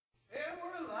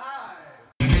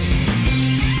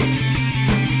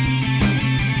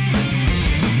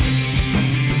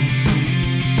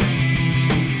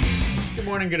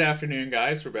good afternoon,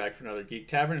 guys. We're back for another Geek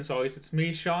Tavern. As always, it's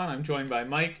me, Sean. I'm joined by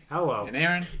Mike. Hello. And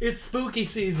Aaron. It's spooky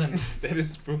season. That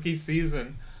is spooky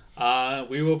season.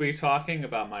 We will be talking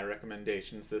about my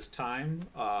recommendations this time.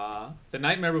 The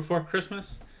Nightmare Before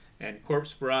Christmas and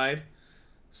Corpse Bride.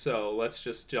 So let's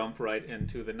just jump right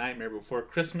into The Nightmare Before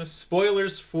Christmas.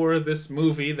 Spoilers for this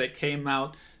movie that came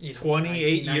out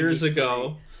 28 years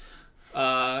ago.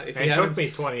 It took me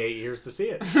 28 years to see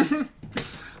it.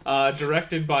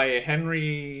 Directed by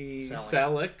Henry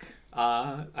Selick.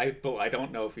 I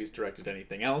don't know if he's directed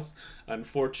anything else.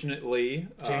 Unfortunately,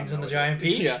 James and the Giant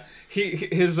Peach. Yeah,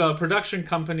 his production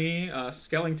company,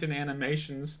 Skellington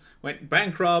Animations, went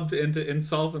bankrupt into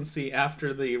insolvency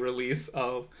after the release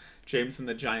of James and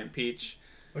the Giant Peach,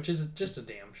 which is just a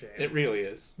damn shame. It really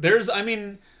is.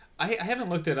 I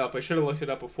haven't looked it up. I should have looked it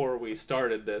up before we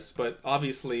started this, but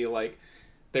obviously,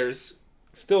 there's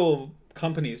still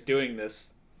companies doing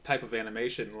this type of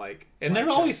animation, and there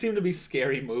always seem to be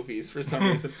scary movies for some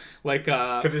reason,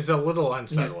 because it's a little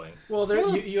unsettling. Well,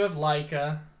 you have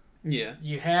Laika. Yeah.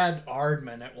 You had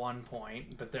Aardman at one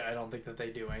point, but I don't think that they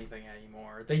do anything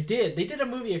anymore. They did a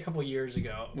movie a couple years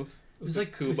ago. It was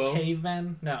like Kubo? With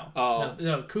cavemen.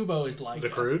 No, Kubo is Laika. The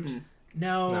Croods? Mm.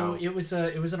 No, it was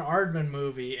an Aardman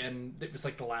movie, and it was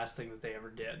the last thing that they ever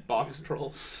did. Box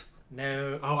Trolls.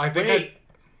 No. Oh, I think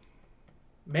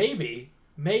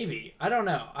Maybe. I don't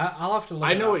know. I'll have to look.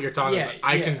 I know what you're talking about.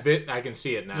 I can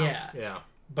see it now. Yeah.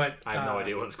 But I have no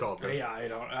idea what it's called. Though. Yeah, I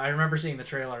don't. I remember seeing the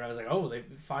trailer and I was like, "Oh, they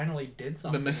finally did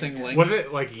something." The Missing Link. Was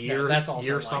it year? No, that's also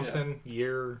year Laika. something.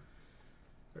 Year.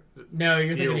 No,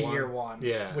 you're thinking Year of Year One. One.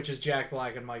 Yeah. Which is Jack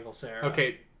Black and Michael Cera.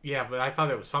 Okay. Yeah, but I thought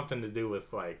it was something to do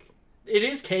with It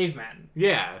is cavemen.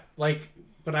 Yeah.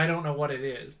 But I don't know what it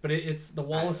is. But it's the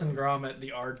Wallace and Gromit, the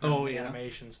Aardman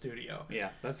animation studio. Yeah,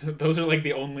 those are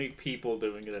the only people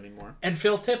doing it anymore. And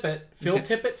Phil Tippett. Phil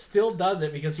Tippett still does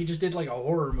it because he just did a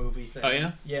horror movie thing. Oh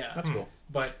yeah? Yeah. That's cool.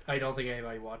 But I don't think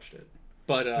anybody watched it.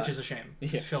 But which is a shame.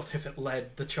 Because Phil Tippett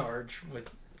led the charge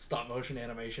with stop motion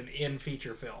animation in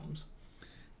feature films.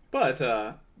 But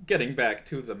getting back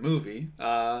to the movie,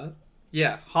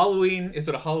 Halloween. Is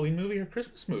it a Halloween movie or a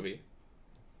Christmas movie?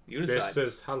 You decide.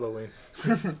 This is Halloween.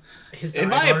 Is In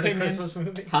Die my Hard opinion, a Christmas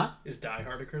movie? Huh? Is Die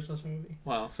Hard a Christmas movie?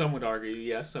 Well, some would argue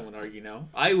yes, some would argue no.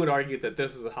 I would argue that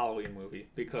this is a Halloween movie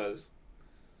because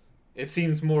it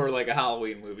seems more like a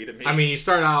Halloween movie to me. I mean, you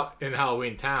start out in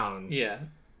Halloween Town. Yeah.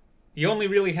 You only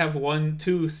really have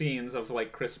 1-2 scenes of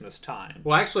Christmas time.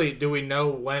 Well, actually, do we know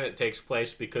when it takes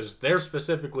place? Because they're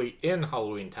specifically in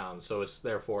Halloween Town, so it's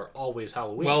therefore always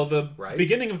Halloween. Well, the right?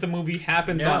 beginning of the movie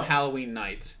happens on Halloween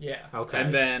night. Yeah. Okay.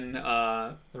 And then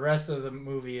the rest of the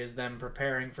movie is them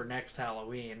preparing for next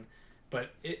Halloween. But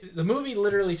the movie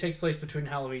literally takes place between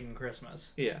Halloween and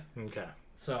Christmas. Yeah. Okay.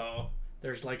 So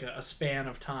there's a span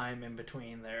of time in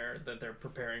between there that they're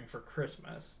preparing for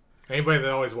Christmas. Anybody that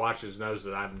always watches knows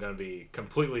that I'm going to be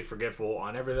completely forgetful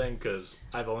on everything because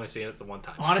I've only seen it the one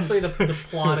time. Honestly, the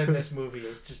plot in this movie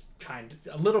is just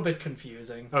a little bit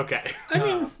confusing. Okay. I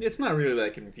mean, it's not really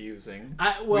that confusing.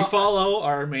 We follow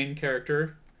our main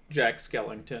character, Jack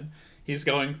Skellington. He's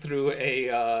going through he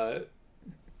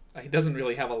doesn't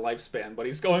really have a lifespan, but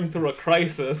he's going through a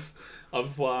crisis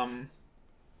of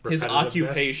his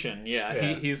occupation.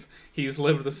 Yeah. He's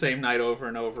lived the same night over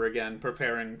and over again,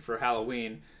 preparing for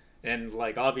Halloween. And,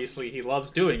 obviously he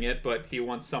loves doing it, but he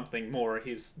wants something more.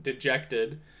 He's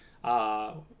dejected.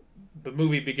 The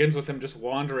movie begins with him just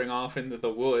wandering off into the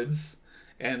woods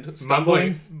and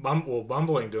stumbling.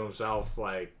 Bumbling to himself,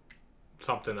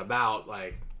 something about,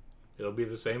 it'll be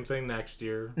the same thing next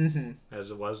year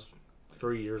as it was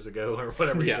 3 years ago, or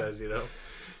whatever he says,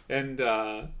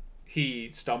 And,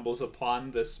 he stumbles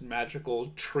upon this magical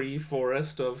tree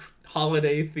forest of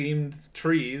holiday-themed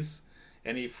trees.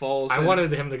 And he falls. I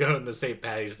wanted him to go in the St.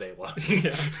 Patty's Day one.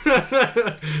 Yeah.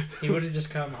 He would have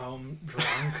just come home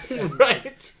drunk and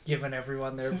right. given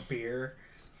everyone their beer.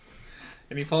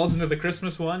 And he falls into the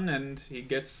Christmas one, and he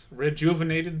gets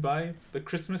rejuvenated by the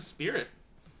Christmas spirit,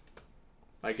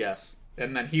 I guess.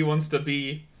 And then he wants to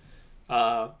be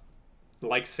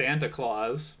like Santa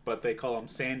Claus, but they call him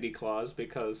Sandy Claus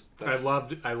because that's...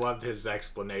 I loved his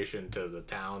explanation to the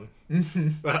town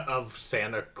of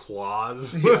Santa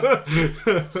Claus.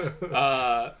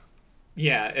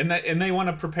 Yeah. And they want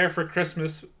to prepare for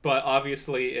Christmas, but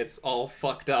obviously it's all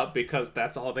fucked up because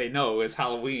that's all they know is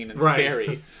Halloween and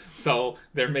scary. So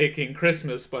they're making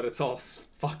Christmas, but it's all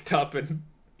fucked up and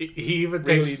he even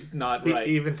really takes not right.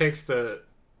 He even takes the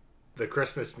the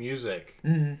Christmas music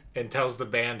Mm-hmm. and tells the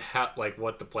band how like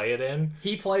what to play it in.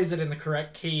 He plays it in the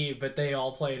correct key, but they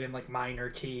all play it in like minor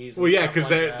keys. And Well, yeah, stuff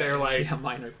because like they're like, Yeah,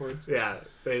 minor chords. yeah,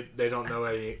 they don't know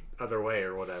any other way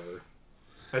or whatever.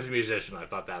 As a musician, I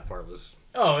thought that part was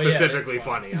specifically it's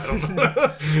fun. funny. I don't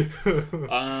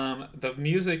know. The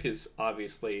music is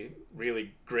obviously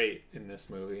really great in this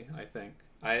movie. I think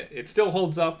it still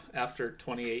holds up after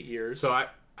 28 years. So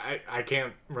I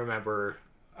can't remember.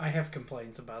 I have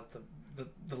complaints about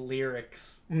the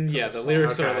lyrics. Yeah, to the song.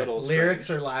 lyrics are a Okay. little Lyrics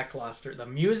strange. are lackluster. The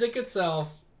music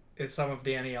itself is some of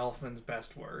Danny Elfman's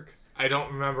best work. I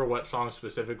don't remember what song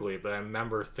specifically, but I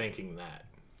remember thinking that.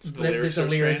 The lyrics the are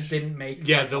lyrics strange. didn't make.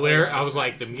 Yeah, like, the a lyric. lot I of was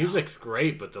like, the sense. music's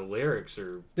great, but the lyrics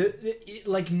are.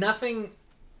 Like nothing.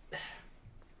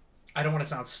 I don't want to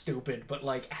sound stupid, but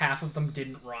like half of them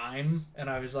didn't rhyme, and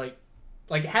I was like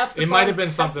half the It songs, might have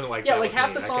been something like yeah, that. like with half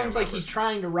me. the I can't songs like remember. he's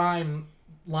trying to rhyme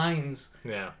lines,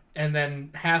 Yeah. and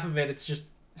then half of it's just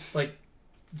like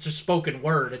it's just spoken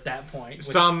word at that point. With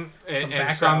Some some and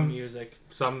background some music.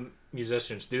 some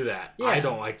musicians do that. Yeah. I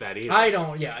don't like that either. I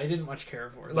don't. Yeah, I didn't much care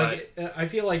for it. Like, I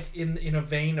feel like in a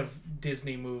vein of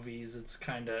Disney movies, it's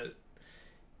kind of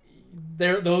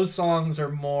those songs are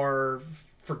more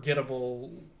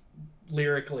forgettable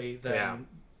lyrically than Yeah.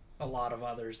 a lot of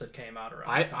others that came out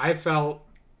around. the time. I felt,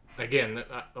 again,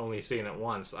 only seeing it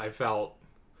once, I felt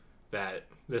that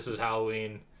This Is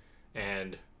Halloween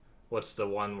and what's the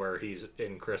one where he's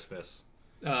in Christmas?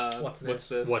 What's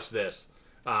This? What's This?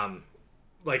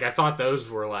 Like, I thought those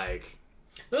were like,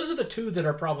 Those are the two that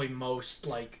are probably most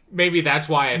like maybe that's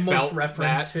why I most felt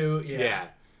referenced that. to. Yeah.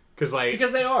 Because, like,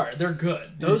 Because they're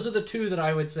good. Those are the two that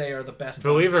I would say are the best.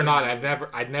 believe it or ones.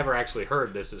 not, I'd never actually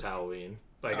heard This Is Halloween.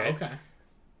 Like, Oh, okay.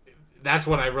 That's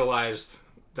when I realized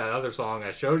that other song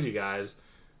I showed you guys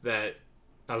that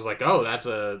I was like, oh, that's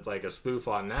a spoof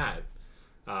on that.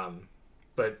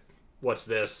 But What's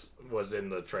This was in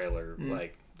the trailer,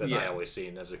 like that I Yeah. always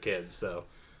seen as a kid, so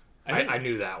I think- I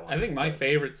knew that one. I think my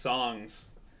favorite songs,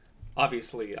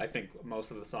 obviously, I think most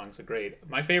of the songs are great.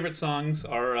 My favorite songs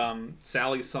are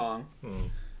Sally's song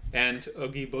and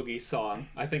Oogie Boogie's song.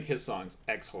 I think his song's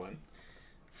excellent.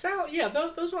 So yeah,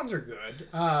 those ones are good.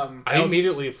 I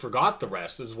immediately forgot the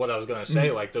rest. Is what I was gonna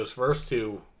say. Like those first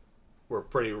two were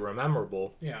pretty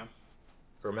memorable, yeah.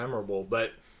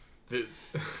 but the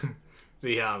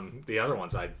the other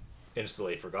ones I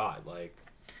instantly forgot. Like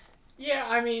Yeah,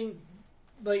 I mean,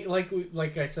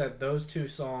 like I said, those two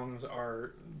songs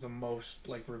are the most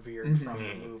like revered from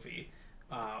the movie.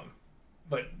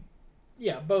 But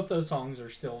yeah, both those songs are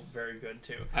still very good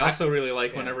too. I also really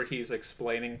like yeah. whenever he's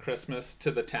explaining Christmas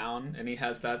to the town and he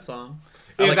has that song.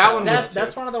 Yeah, I like that one one too.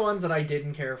 That's one of the ones that I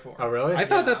didn't care for. oh really? I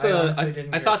thought Yeah, that I honestly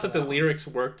didn't I care thought for that the that one. lyrics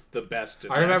worked the best.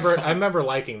 In I that remember song. I remember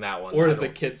liking that one. Or I the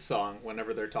don't- kids' song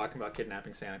whenever they're talking about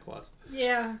kidnapping Santa Claus.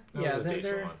 Yeah, That yeah, was a decent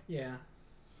they're one. yeah.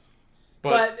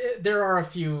 But, But there are a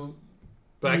few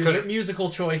But I couldn't. musical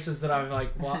choices that I'm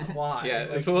like, why? yeah,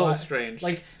 Like, it's a little why? strange.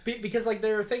 Like because like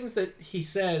there are things that he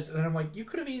says, and I'm like, you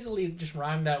could have easily just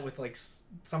rhymed that with like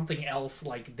something else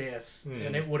like this,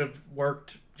 and it would have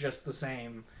worked just the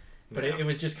same. But Yeah. it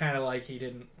was just kind of like he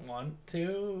didn't want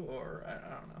to, or I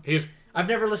don't know. He's I've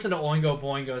never listened to Oingo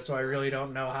Boingo, so I really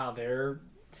don't know how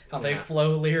they Yeah.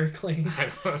 flow lyrically. I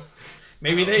don't,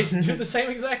 Maybe they do the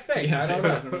same exact thing. Yeah, I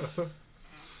don't know.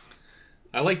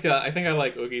 I think I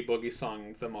like Oogie Boogie's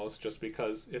song the most just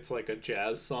because it's like a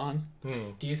jazz song.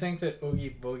 Do you think that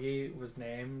Oogie Boogie was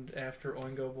named after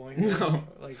Oingo Boingo? No.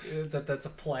 Like that's a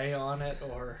play on it,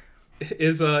 or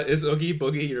Is Oogie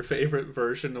Boogie your favorite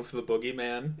version of the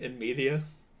Boogeyman in media?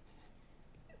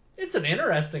 it's an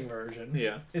interesting version.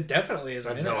 Yeah. It definitely is.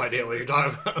 I an have no interesting idea what you're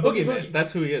version. talking about. Boogie. Boogeyman.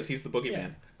 That's who he is. He's the Boogeyman. Yeah.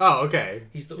 Oh, okay.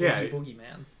 He's the Yeah. Oogie Boogie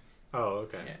Man. Oh,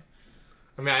 okay. Yeah.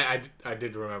 I mean, I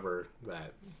did remember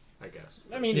that. I guess.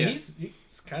 I mean, Yeah. he's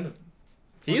kind of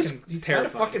He's kind of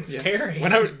terrifying. fucking Yeah. scary.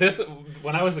 When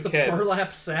I was it's a a kid.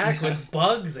 burlap sack with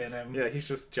bugs in him. Yeah, he's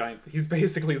just giant. He's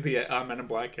basically the Men in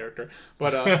Black character.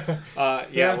 But yeah,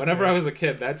 Yeah. whenever I was a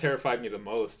kid, that terrified me the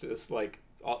most. It's like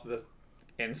all the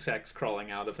insects crawling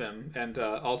out of him, and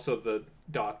also the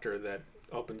doctor that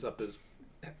opens up his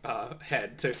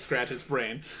head to scratch his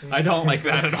brain. I don't like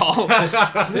that at all.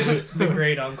 The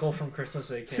great uncle from Christmas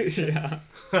Vacation. Yeah.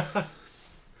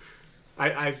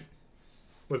 I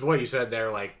with what you said there,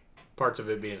 like parts of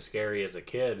it being scary as a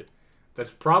kid,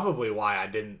 that's probably why I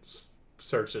didn't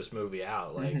search this movie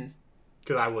out, like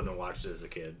because I wouldn't have watched it as a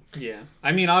kid. Yeah.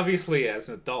 I mean, obviously, as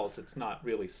an adult, it's not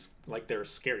really like there are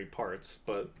scary parts,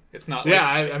 but it's not. Yeah,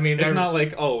 Like, I mean, it's not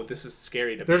there's- like, oh, this is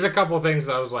scary to me. there's a couple things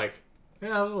that I was like, yeah,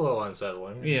 that was a little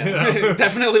unsettling. Yeah,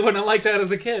 definitely wouldn't like that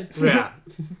as a kid. Yeah.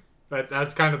 But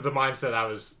that's kind of the mindset I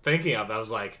was thinking of. I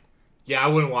was like, yeah, I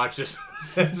wouldn't watch this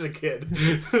as a kid.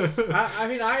 I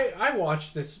mean, I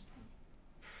watched this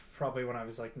probably when I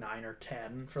was like 9 or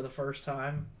 10 for the first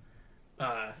time.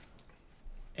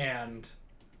 And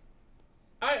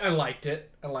I liked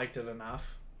it. I liked it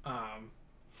enough.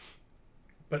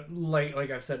 But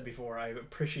like I've said before, I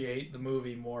appreciate the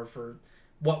movie more for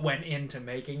what went into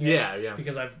making it. Yeah.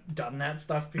 Because I've done that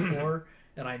stuff before,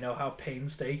 and I know how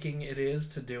painstaking it is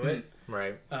to do it.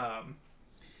 Right.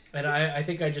 And I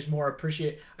think I just more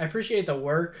appreciate the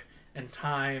work and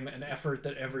time and effort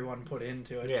that everyone put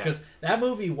into it. Yeah. Because that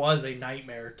movie was a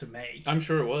nightmare to make. I'm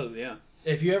sure it was, yeah.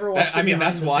 If you ever watched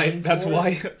that's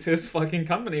why this fucking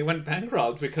company went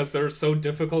bankrupt, because they're so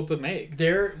difficult to make.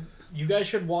 You guys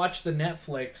should watch the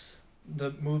Netflix,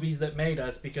 the movies that made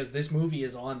us, because this movie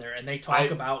is on there, and they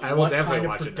talk about what kind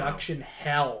of production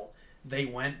hell they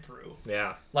went through.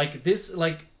 Yeah. Like this,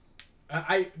 like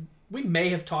we may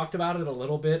have talked about it a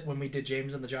little bit when we did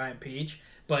James and the Giant Peach,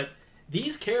 but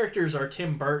these characters are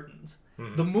Tim Burton's.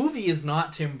 Mm-hmm. The movie is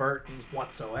not Tim Burton's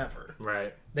whatsoever.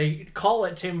 Right. They call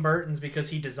it Tim Burton's because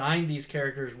he designed these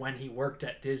characters when he worked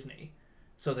at Disney.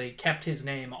 So they kept his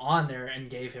name on there and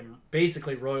gave him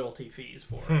basically royalty fees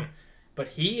for it. But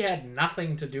he had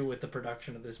nothing to do with the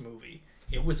production of this movie.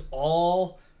 It was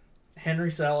all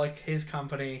Henry Selick, his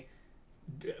company,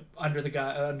 under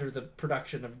the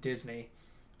production of Disney.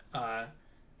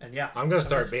 And yeah, I'm gonna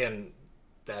start being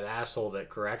that asshole that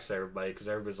corrects everybody, because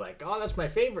everybody's like, "Oh, that's my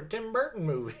favorite Tim Burton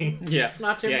movie." Yeah, it's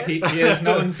not Tim Burton. He has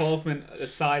no involvement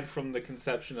aside from the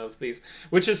conception of these,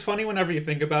 which is funny whenever you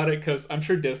think about it, because I'm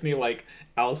sure Disney like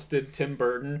ousted Tim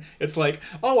Burton. It's like,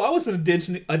 oh, I was a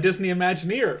Disney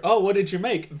Imagineer. Oh, what did you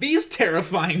make? These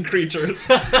terrifying creatures.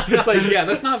 It's like, yeah,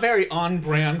 that's not very on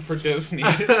brand for Disney,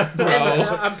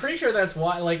 bro. I'm pretty sure that's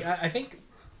why. Like, I think,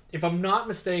 if I'm not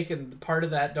mistaken, part of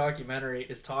that documentary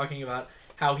is talking about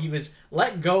how he was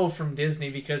let go from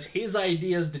Disney because his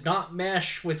ideas did not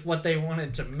mesh with what they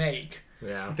wanted to make.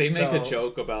 Yeah. They make a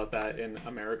joke about that in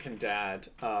American Dad.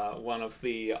 One of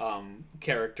the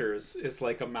characters is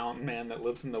like a mountain man that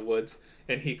lives in the woods,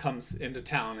 and he comes into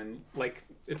town, and like,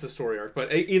 it's a story arc. But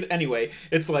anyway,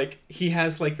 it's like he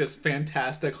has like this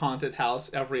fantastic haunted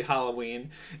house every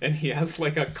Halloween, and he has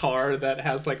like a car that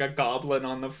has like a goblin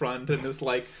on the front, and is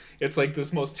like, it's like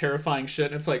this most terrifying shit.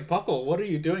 And it's like, Buckle, what are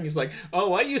you doing? He's like,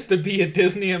 oh, I used to be a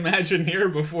Disney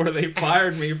Imagineer before they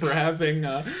fired me for having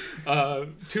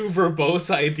too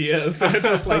verbose ideas. And it's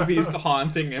just like these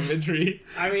haunting imagery.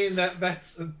 I mean,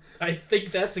 I think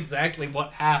that's exactly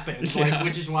what happened. Yeah. Like,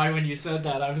 which is why when you said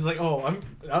that, I was like, oh,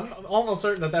 I'm almost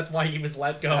certain that that's why he was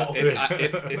let go.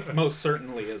 It most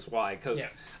certainly is why, because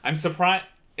I'm surprised.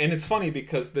 And it's funny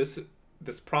because this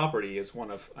property is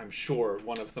I'm sure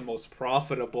one of the most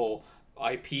profitable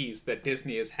IPs that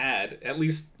Disney has had, at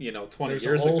least 20 years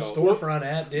ago. There's a whole storefront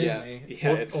at Disney.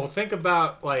 Yeah, well, think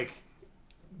about like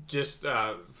just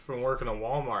from working at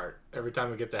Walmart. Every time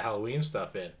we get the Halloween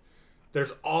stuff in,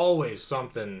 there's always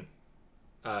something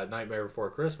Nightmare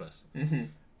Before Christmas. Mm-hmm.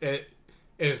 And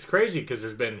it's crazy because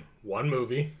there's been one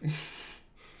movie.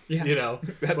 Yeah,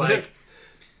 that's like,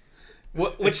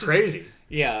 which is crazy.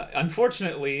 Yeah,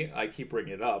 unfortunately, I keep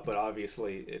bringing it up, but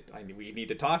obviously we need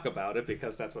to talk about it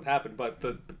because that's what happened. But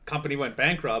the company went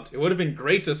bankrupt. It would have been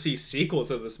great to see sequels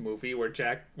of this movie where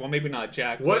Jack, well, maybe not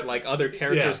Jack, but like other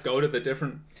characters go to the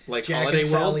different like Jack holiday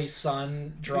and worlds. Sally's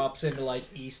son drops into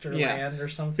like Easterland or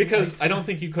something. Because I don't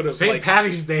think you could have St.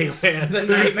 Patty's Day land. The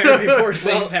Nightmare Before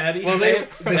St. Patty's Day.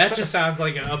 That just sounds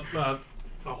like a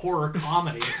horror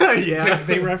comedy. Yeah,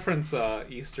 they reference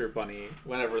Easter Bunny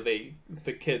whenever the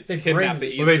kids kidnap the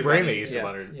Easter Bunny. They bring Bunny, the Easter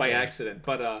Bunny by accident.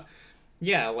 But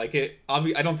like it.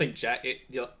 I don't think Jack.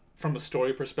 From a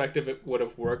story perspective, it would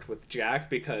have worked with Jack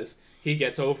because he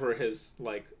gets over his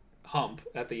like hump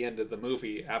at the end of the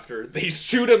movie after they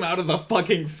shoot him out of the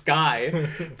fucking sky.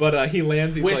 But he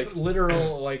lands. He's with like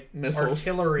literal like missiles.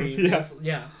 Artillery.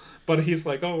 Yeah. But he's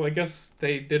like, oh, I guess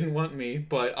they didn't want me,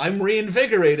 but I'm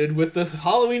reinvigorated with the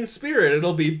Halloween spirit.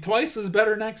 It'll be twice as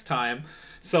better next time.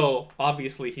 So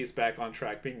obviously he's back on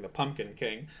track being the Pumpkin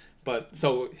King. But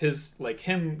so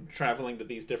him traveling to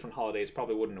these different holidays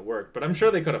probably wouldn't have worked. But I'm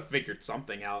sure they could have figured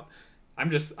something out.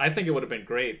 I think it would have been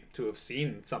great to have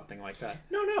seen something like that.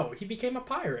 No, he became a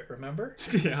pirate, remember?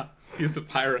 Yeah, he's the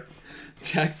pirate.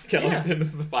 Jack Skellington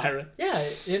is the pirate. Yeah,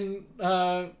 in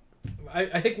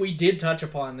I think we did touch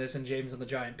upon this in James and the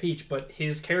Giant Peach, but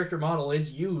his character model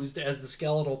is used as the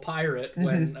skeletal pirate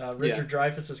when Richard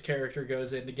Dreyfuss's character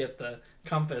goes in to get the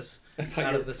compass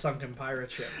out of the sunken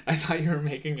pirate ship. I thought you were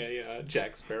making a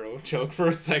Jack Sparrow joke for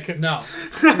a second. No.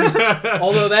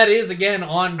 Although that is, again,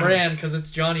 on brand because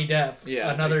it's Johnny Depp.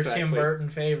 Yeah, another exactly. Tim Burton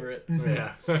favorite.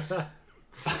 Yeah.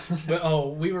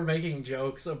 But, we were making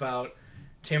jokes about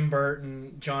Tim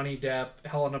Burton, Johnny Depp,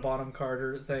 Helena Bonham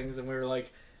Carter things, and we were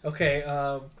like,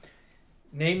 okay,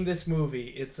 name this movie.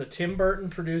 It's a Tim Burton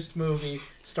produced movie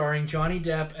starring Johnny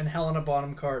Depp and Helena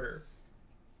Bonham Carter.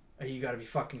 Oh, you gotta be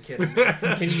fucking kidding me.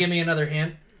 Can you give me another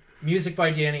hint? Music by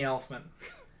Danny Elfman.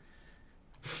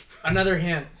 Another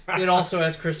hint. It also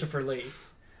has Christopher Lee.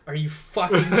 Are you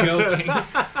fucking joking?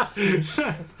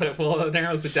 Well, that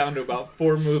narrows it down to about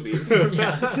 4 movies.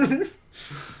 Yeah.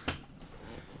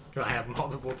 I have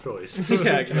multiple choice.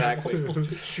 Yeah, exactly.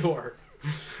 Sure.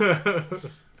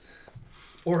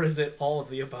 Or is it all of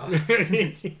the above?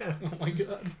 Yeah. Oh my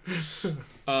god.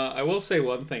 I will say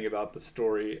one thing about the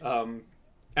story.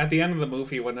 At the end of the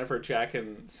movie, whenever Jack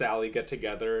and Sally get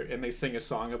together and they sing a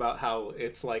song about how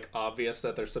it's like obvious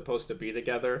that they're supposed to be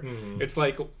together, it's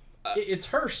like It's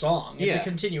her song. It's Yeah. a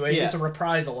continuation. Yeah. It's a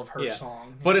reprisal of her Yeah.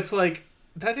 song. But it's like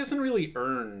that isn't really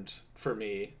earned for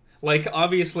me. Like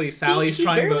obviously Sally's he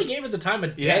trying barely to gave it the time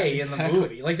of Yeah, day in exactly. the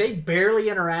movie. Like they barely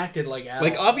interacted like at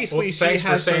like all. obviously Well, she thanks for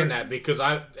has saying her, that because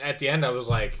at the end I was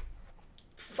like,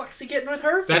 Fuck's he getting with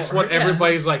her for? that's what Yeah.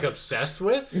 everybody's like obsessed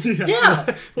with. Yeah.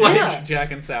 like yeah.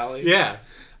 Jack and Sally. Yeah.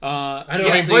 I I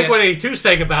don't mean, see Blink it. 182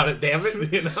 stank about it. Damn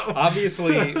it. You know.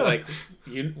 Obviously, like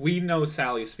we know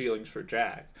Sally's feelings for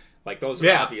Jack. Like those are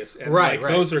Yeah, obvious, and right, like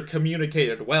right. those are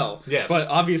communicated well. Yes. But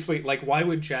obviously, like why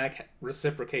would Jack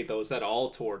reciprocate those at all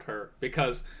toward her?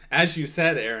 Because as you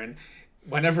said, Aaron,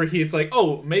 whenever he's like,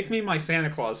 "Oh, make me my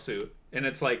Santa Claus suit," and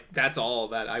it's like that's all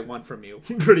that I want from you,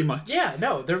 pretty much. Yeah,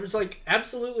 no, there was like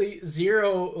absolutely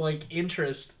zero like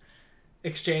interest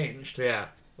exchanged. Yeah.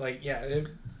 Like, yeah, it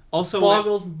Also,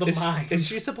 boggles the is, mind. is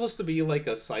she supposed to be like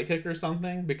a psychic or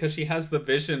something? Because she has the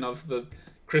vision of the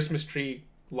Christmas tree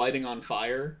lighting on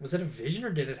fire. Was it a vision or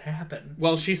did it happen?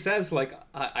 Well, she says like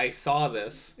I saw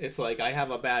this. It's like I have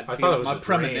a bad I thought it feeling, was a a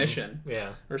premonition dream. Yeah.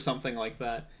 or something like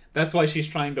that. That's why she's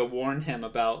trying to warn him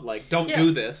about like don't Yeah.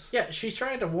 do this. Yeah, she's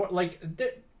trying to like.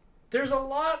 There's a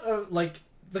lot of like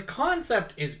the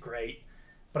concept is great,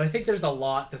 but I think there's a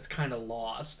lot that's kind of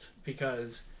lost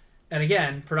because, and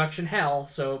again, production hell.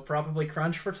 So probably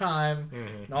crunch for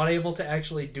time, not able to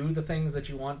actually do the things that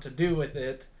you want to do with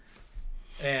it,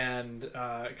 and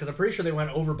because I'm pretty sure they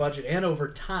went over budget and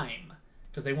over time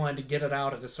because they wanted to get it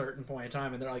out at a certain point in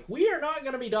time, and they're like, we are not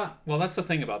going to be done. Well, that's the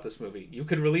thing about this movie. You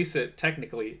could release it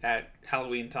technically at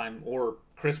Halloween time or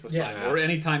Christmas Yeah. time or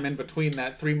any time in between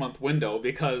that 3-month window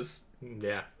because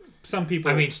Yeah. some people.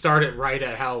 I mean, start it right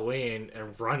at Halloween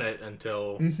and run it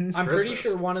until. I'm pretty Christmas.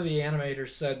 sure one of the animators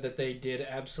said that they did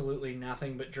absolutely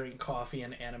nothing but drink coffee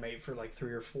and animate for like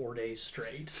 3 or 4 days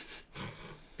straight.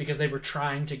 Because they were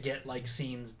trying to get like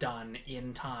scenes done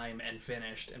in time and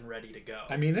finished and ready to go.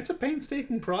 I mean, it's a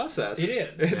painstaking process. It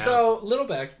is. It's- So,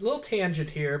 little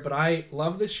tangent here, but I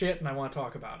love this shit and I want to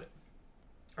talk about it.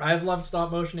 I've loved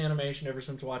stop motion animation ever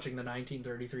since watching the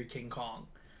 1933 King Kong.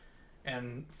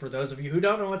 And for those of you who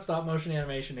don't know what stop motion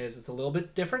animation is, it's a little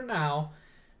bit different now.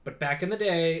 But back in the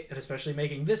day, and especially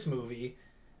making this movie,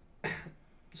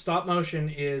 stop motion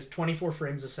is 24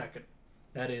 frames a second.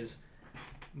 That is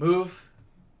move,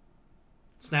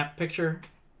 snap picture,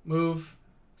 move,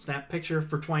 snap picture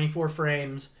for 24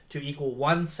 frames to equal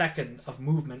 1 second of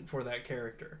movement for that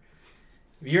character.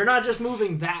 You're not just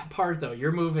moving that part though.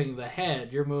 You're moving the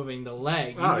head. You're moving the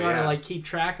leg. You gotta yeah. like keep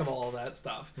track of all of that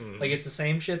stuff. Like it's the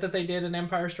same shit that they did in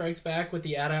Empire Strikes Back with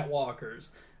the AT-AT walkers,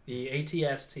 the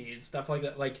ATSTs, stuff like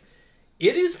that. Like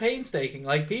it is painstaking.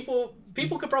 Like people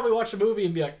could probably watch the movie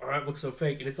and be like, "Oh, it looks so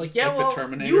fake," and it's like, yeah, Like the well,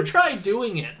 Terminator. you try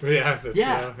doing it. Yeah.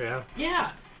 Yeah.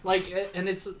 Yeah, like, and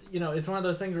it's it's one of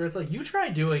those things where it's like you try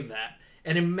doing that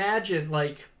and imagine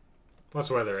like. That's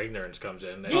where their ignorance comes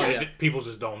in. Yeah. People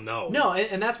just don't know. No,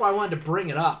 and that's why I wanted to bring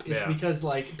it up, is Yeah. because,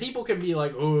 like, people can be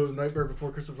like, oh, Nightmare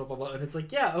Before Christmas, blah, blah, blah. And it's like,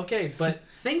 yeah, okay, but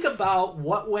think about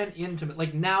what went into it.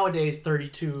 Like, nowadays,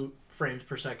 32 frames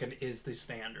per second is the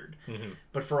standard. Mm-hmm.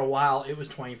 But for a while, it was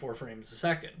 24 frames a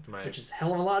second, Right. which is a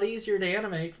hell of a lot easier to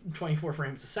animate 24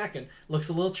 frames a second. Looks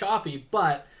a little choppy,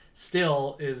 but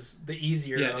still is the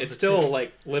easier Yeah, of it's the still two.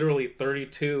 like literally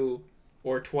 32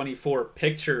 or 24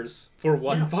 pictures for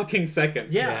one Yeah. fucking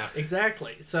second. Yeah, Yeah.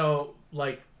 exactly. So,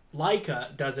 like,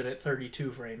 Leica does it at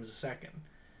 32 frames a second.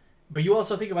 But you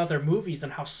also think about their movies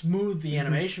and how smooth the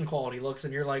animation quality looks,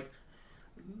 and you're like,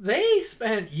 they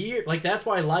spent years. Like, that's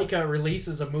why Leica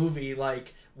releases a movie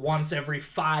like once every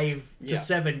 5 to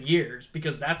 7 years,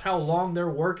 because that's how long they're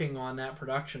working on that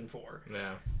production for.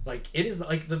 Yeah. Like, it is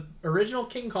like the original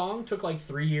King Kong took like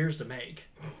 3 years to make.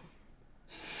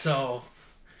 So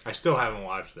I still haven't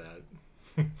watched that.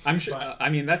 I'm sure. I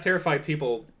mean, that terrified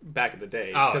people back in the day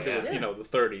because it was the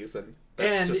 30s, and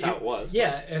that's just how it was.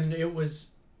 Yeah, and it was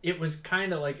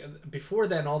kind of like, before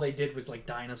then all they did was like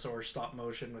dinosaur stop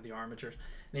motion with the armatures.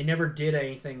 They never did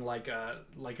anything like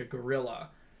a gorilla,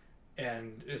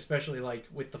 and especially like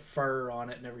with the fur on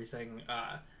it and everything,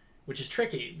 which is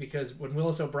tricky because when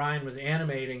Willis O'Brien was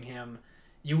animating him,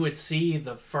 you would see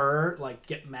the fur like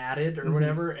get matted or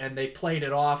whatever, and they played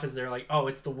it off as they're like, oh,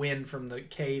 it's the wind from the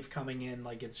cave coming in,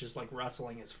 like it's just like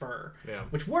rustling his fur. Yeah.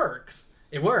 Which works.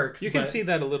 It works. You can see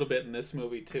that a little bit in this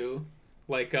movie too.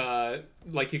 Like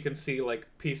you can see like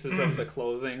pieces of the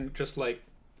clothing just like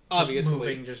obviously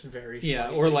moving just very slightly. Yeah,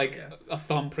 or like a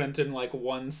thumbprint in like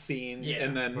one scene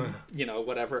and then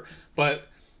whatever. But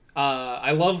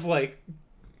I love like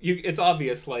it's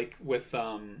obvious like with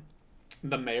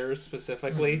the mayor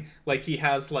specifically, like he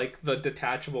has like the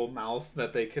detachable mouth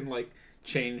that they can like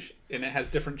change, and it has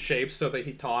different shapes so that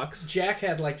he talks. Jack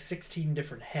had like 16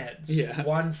 different heads. Yeah.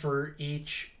 One for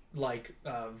each like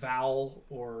vowel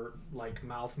or like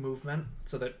mouth movement,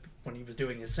 so that when he was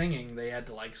doing his singing, they had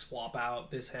to like swap out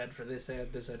this head for this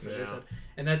head, this head for this head.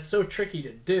 And that's so tricky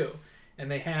to do. And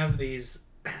they have these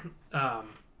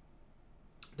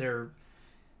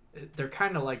they're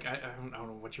kind of like, I don't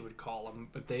know what you would call them,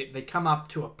 but they come up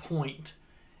to a point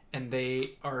and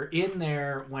they are in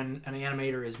there when an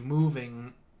animator is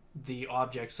moving the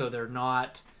object, so they're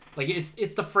not like, it's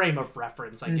the frame of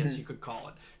reference, I guess you could call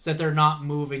it, so that they're not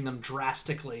moving them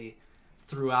drastically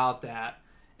throughout that,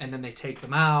 and then they take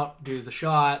them out, do the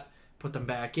shot, put them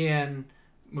back in,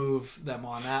 move them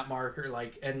on that marker,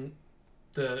 like, and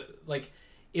the like,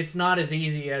 it's not as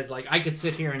easy as like I could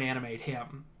sit here and animate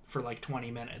him for like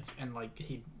 20 minutes and like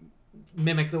he'd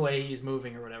mimic the way he's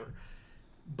moving or whatever.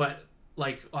 But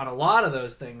like on a lot of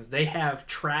those things, they have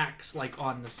tracks like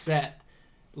on the set,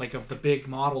 like of the big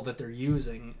model that they're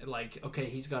using. Like, okay,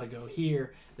 he's got to go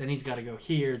here, then he's got to go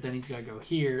here, then he's got to go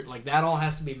here. Like that all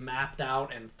has to be mapped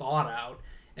out and thought out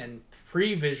and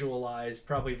pre-visualized,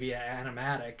 probably via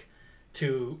animatic,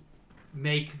 to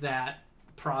make that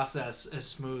process as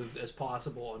smooth as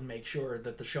possible and make sure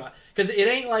that the shot, because it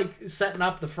ain't like setting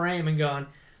up the frame and going,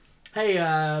 hey,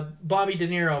 Bobby De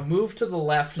Niro, move to the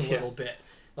left a little bit.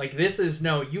 Like, this is,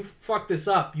 no, you fucked this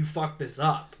up, you fucked this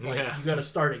up. Like, you got to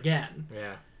start again.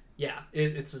 Yeah,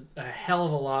 it's a hell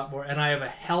of a lot more, and I have a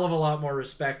hell of a lot more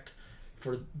respect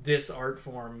for this art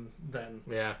form than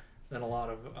a lot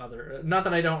of other, not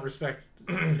that I don't respect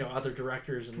other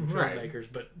directors and filmmakers,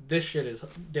 but this shit is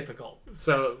difficult.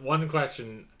 So one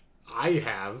question I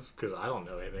have, because I don't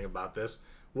know anything about this,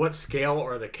 what scale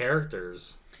are the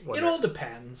characters? It all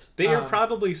depends. They are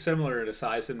probably similar to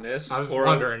size in this, or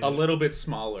a little bit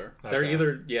smaller. Okay.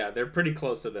 They're pretty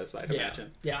close to this, I'd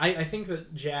imagine. Yeah, I think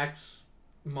that Jack's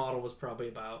model was probably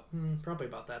about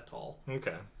that tall.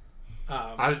 Okay.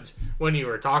 When you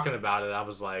were talking about it, I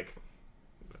was like,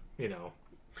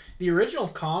 the original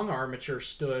Kong armature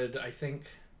stood, I think,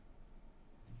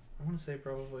 I want to say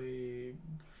probably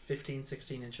 15,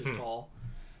 16 inches tall.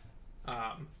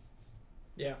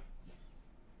 Yeah.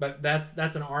 But that's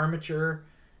an armature,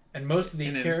 and most of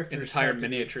these characters... An entire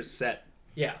miniature set.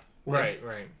 Yeah. Right.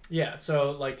 Yeah,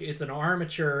 so, like, it's an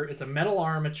armature, it's a metal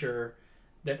armature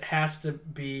that has to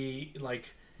be, like...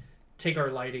 Take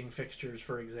our lighting fixtures,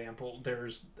 for example.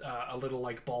 There's a little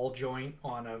like ball joint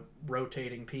on a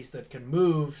rotating piece that can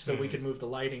move, so we can move the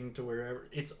lighting to wherever.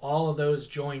 It's all of those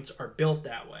joints are built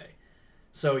that way,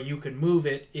 so you can move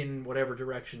it in whatever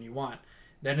direction you want.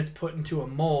 Then it's put into a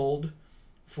mold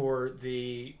for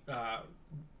the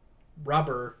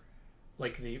rubber,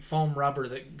 like the foam rubber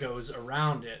that goes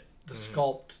around it, the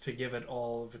sculpt to give it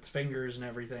all of its fingers and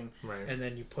everything, and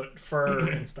then you put fur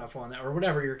and stuff on that, or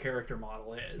whatever your character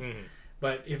model is.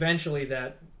 But eventually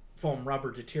that foam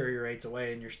rubber deteriorates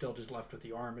away and you're still just left with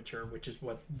the armature, which is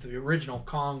what the original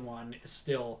Kong one is,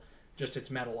 still just its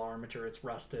metal armature. It's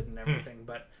rusted and everything.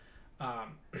 But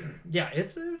yeah,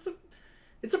 it's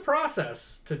a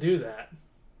process to do that,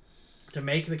 to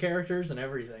make the characters and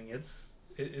everything.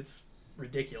 It's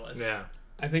ridiculous. Yeah,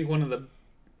 I think one of the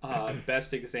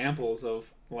best examples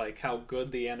of like how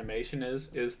good the animation is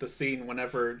the scene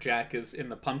whenever Jack is in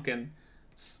the pumpkin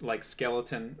like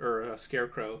skeleton or a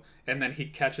scarecrow, and then he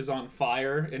catches on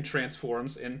fire and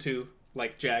transforms into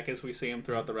like Jack as we see him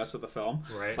throughout the rest of the film.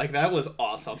 Right. Like that was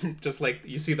awesome. Just like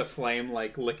you see the flame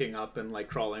like licking up and like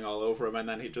crawling all over him, and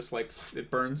then he just like it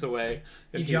burns away.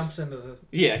 He And jumps into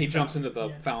the he jumps into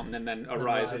the fountain and then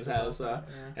arises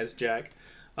as Jack.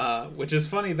 Which is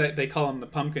funny that they call him the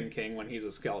Pumpkin King when he's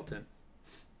a skeleton.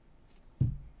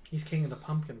 He's king of the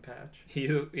pumpkin patch.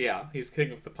 He's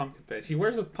king of the pumpkin patch. He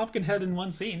wears a pumpkin head in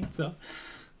one scene, so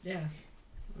Yeah.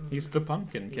 he's the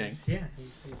Pumpkin King. He's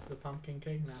the pumpkin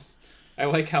king now. I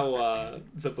like how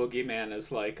the boogeyman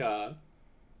is like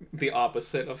the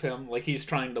opposite of him. Like he's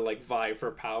trying to like vie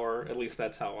for power. At least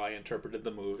that's how I interpreted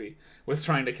the movie, with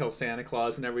trying to kill Santa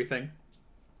Claus and everything.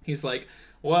 He's like,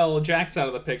 well, Jack's out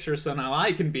of the picture, so now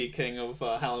I can be king of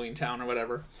Halloween Town or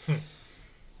whatever.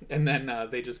 And then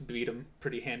they just beat him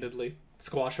pretty handedly,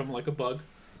 squash him like a bug.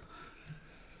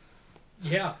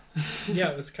 Yeah. Yeah,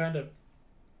 it was kind of...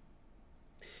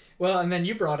 Well, and then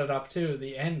you brought it up, too,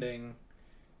 the ending,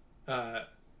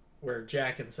 where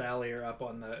Jack and Sally are up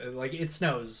on the... Like, it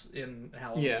snows in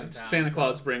Halloween Town. Santa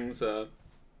Claus brings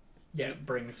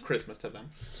brings Christmas to them.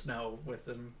 snow with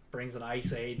him, brings an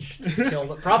ice age to kill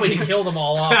them. Probably to kill them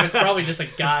all off. It's probably just a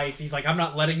guise. He's like, I'm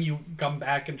not letting you come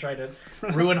back and try to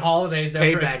ruin holidays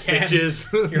ever Payback, again.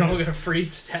 bitches. You're all gonna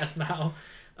freeze to death now.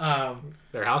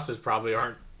 Their houses probably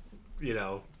aren't,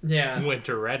 Yeah.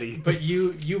 winter ready. But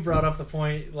you brought up the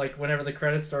point, like, whenever the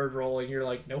credits started rolling, you're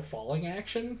like, no falling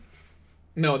action?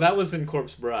 No, that was in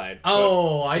Corpse Bride.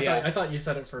 Oh, yeah. I thought you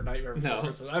said it for Nightmare Before No.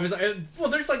 Christmas. I was well,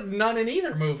 there's like none in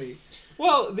either movie.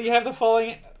 Well, you have the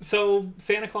falling. So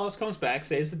Santa Claus comes back,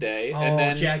 saves the day, and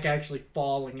then Jack actually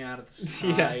falling out of the sky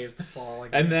Yeah. is the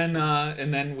falling. and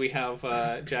then we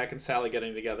have Jack and Sally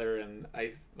getting together, and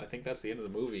I think that's the end of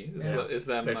the movie. Is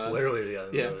them? That's literally the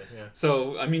other yeah. movie. Yeah.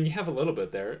 So I mean, you have a little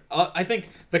bit there. I think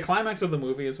the climax of the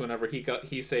movie is whenever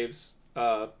he saves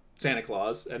Santa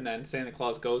Claus, and then Santa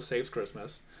Claus goes saves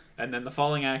Christmas. And then the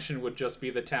falling action would just be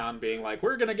the town being like,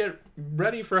 we're going to get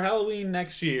ready for Halloween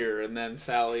next year. And then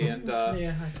Sally and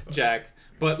I suppose. Jack.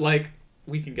 But, like,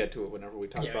 we can get to it whenever we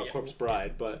talk about yeah. Corpse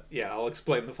Bride. But, yeah, I'll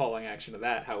explain the falling action of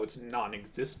that, how it's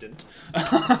non-existent.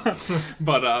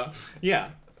 But, yeah.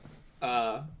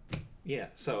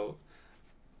 So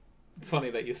it's funny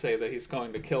that you say that he's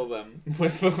going to kill them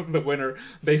with the winter.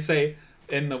 They say...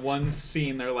 In the one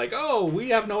scene, they're like, oh, we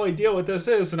have no idea what this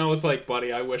is. And I was like,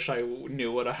 buddy, I wish I knew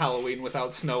what a Halloween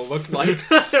without snow looked like.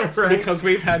 Right. Because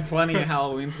we've had plenty of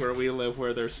Halloweens where we live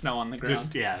where there's snow on the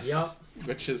ground. Yep.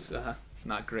 Which is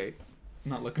not great.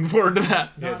 Not looking forward to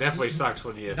that. Yeah, it definitely sucks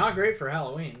when you... Not great for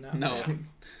Halloween. No. No.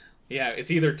 Yeah,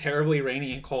 it's either terribly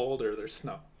rainy and cold or there's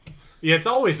snow. Yeah, it's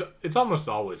almost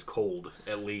always cold,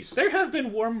 at least. There have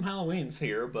been warm Halloweens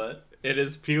here, but it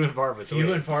is Few and far between.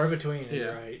 Few and far between is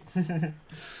Yeah. right.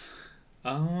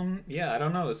 Yeah, I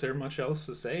don't know. Is there much else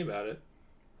to say about it?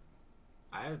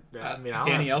 I mean, I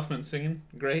Danny Elfman singing,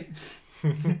 great.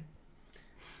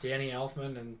 Danny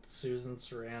Elfman and Susan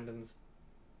Sarandon's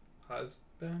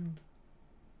husband,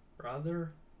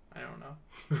 brother, I don't know.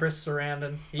 Chris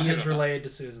Sarandon. He I is don't know. related to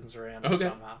Susan Sarandon Okay.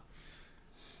 somehow.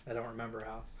 I don't remember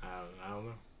how. I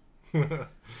don't know.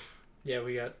 Yeah,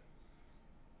 we got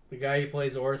the guy who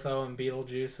plays Ortho in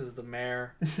Beetlejuice is the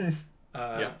mayor.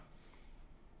 Yeah.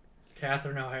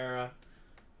 Catherine O'Hara.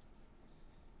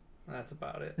 That's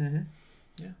about it. Mm-hmm.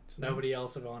 Yeah. Nobody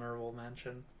else of honorable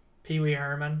mention. Pee Wee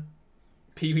Herman.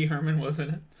 Pee Wee Herman was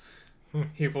in it.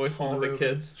 He voiced one of the Rubin,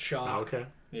 kids. Shock. Oh, okay.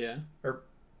 Yeah. Or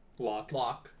Locke.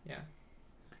 Locke. Yeah.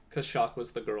 Because Shock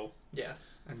was the girl. Yes.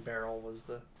 And Beryl was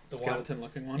the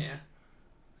Skeleton-looking one. one.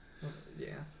 Yeah. Yeah.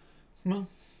 Well,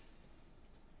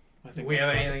 I think We that's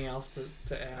have about anything else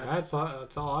to add? That's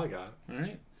all I got. it. All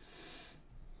right.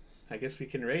 I guess we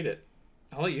can rate it.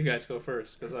 I'll let you guys go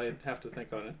first because I have to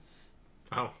think on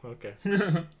Oh, okay.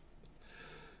 it.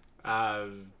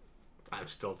 I'm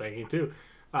still thinking too.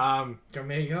 Do you want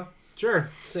me to go? Sure.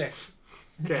 6.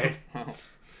 Okay. Oh.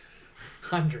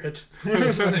 100.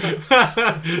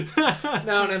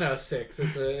 No. 6.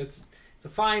 It's a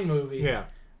fine movie. Yeah.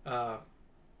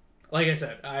 Like I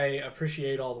said, I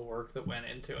appreciate all the work that went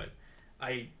into it.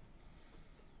 I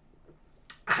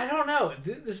don't know.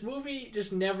 This movie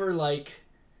just never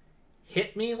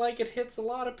hit me like it hits a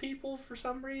lot of people for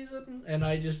some reason, and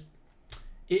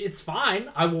it's fine.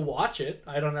 I will watch it.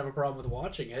 I don't have a problem with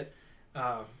watching it.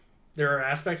 There are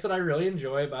aspects that I really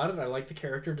enjoy about it. I like the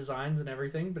character designs and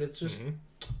everything, but it's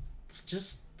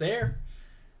just there.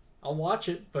 I'll watch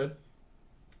it, but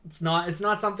It's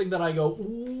not something that I go,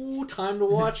 ooh, time to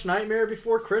watch Nightmare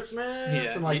Before Christmas,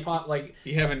 Yeah, and like pop like.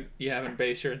 You haven't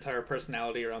based your entire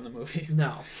personality around the movie.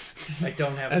 No, I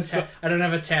don't have I don't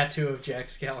have a tattoo of Jack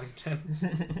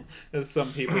Skellington. As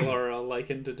some people are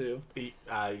likened to do.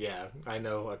 Yeah, I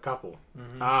know a couple.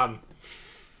 Mm-hmm.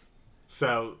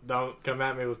 So don't come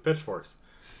at me with pitchforks.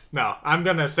 No, I'm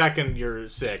gonna second your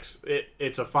 6.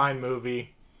 It's a fine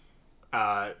movie.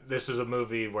 This is a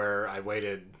movie where I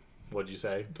waited. What'd you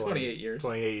say? 28 years.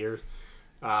 28 years.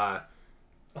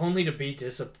 Only to be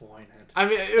disappointed. I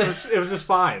mean, it was just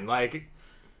fine. Like,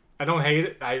 I don't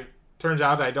hate it. Turns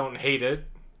out I don't hate it.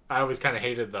 I always kind of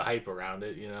hated the hype around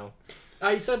it, you know.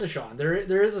 I said to Sean, there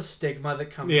is a stigma that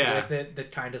comes with it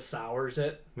that kind of sours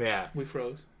it. Yeah. We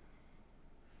froze.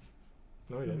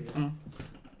 No, we didn't. Oh.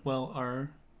 Well, our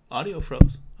audio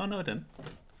froze. Oh no, it didn't.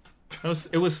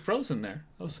 It was frozen there.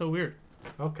 That was so weird.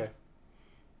 Okay.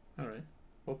 All right,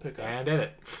 we'll pick up. And I did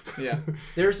it. Yeah.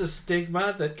 There's a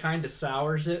stigma that kind of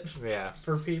sours it Yeah.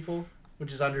 for people,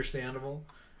 which is understandable.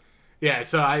 Yeah.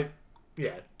 So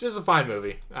just a fine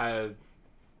movie.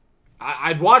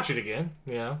 I'd watch it again.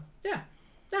 You know. Yeah.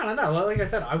 No. Like I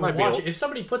said, I would watch it if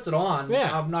somebody puts it on.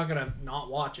 Yeah. I'm not gonna not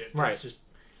watch it. Right.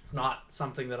 It's not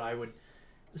something that I would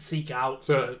seek out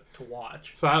So- to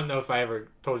watch. So I don't know if I ever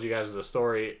told you guys the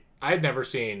story. I had never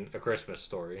seen A Christmas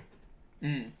Story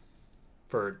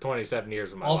for 27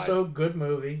 years of my life. Also, good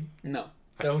movie. No.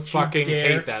 Don't you fucking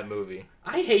dare. hate that movie.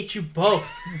 I hate you both.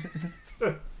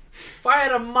 If I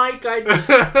had a mic, I'd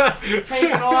just take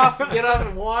it off, get up,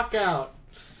 and walk out.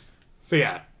 So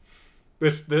yeah,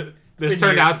 this Been turned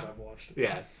years out. since I've watched it.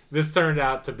 Yeah, this turned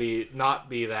out to not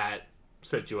be that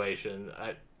situation.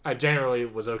 I generally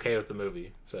was okay with the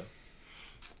movie. So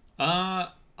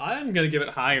I'm gonna give it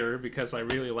higher because I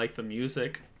really like the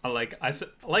music. Like I said,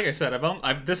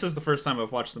 this is the first time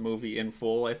I've watched the movie in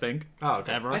full. I think. Oh,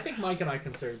 okay. Ever. I think Mike and I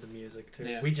considered the music too.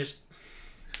 Yeah. We just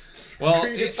Well,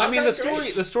 It's I not mean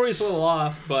that the story's a little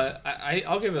off, but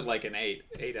I'll give it like an 8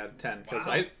 out of 10 because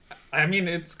Wow. I mean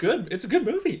it's good. It's a good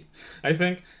movie. I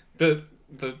think the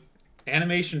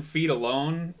animation feed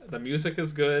alone, the music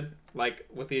is good, like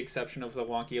with the exception of the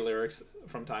wonky lyrics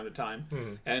from time to time.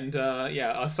 Mhm. And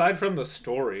yeah, aside from the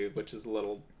story, which is a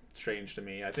little strange to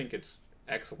me, I think it's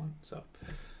excellent. So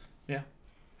yeah,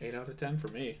 8 out of 10 for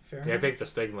me. fair Yeah, I enough. think the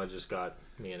stigma just got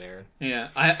me and Aaron. Yeah,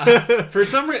 I for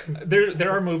some reason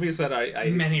there are movies that I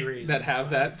Many reasons that have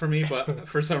why. that for me, but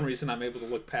for some reason I'm able to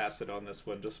look past it on this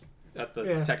one, just at the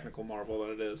Yeah. technical marvel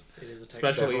that it is, It is a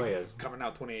especially Definitely is. coming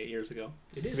out 28 years ago.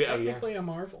 It is Yeah, technically a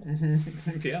Marvel.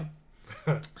 Yeah.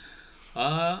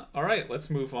 All right, let's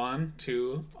move on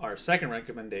to our second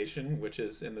recommendation, which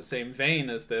is in the same vein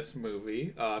as this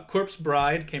movie. Corpse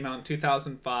Bride came out in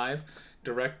 2005.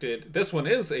 Directed. This one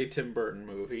is a Tim Burton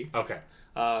movie. Okay.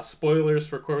 Spoilers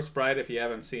for Corpse Bride. If you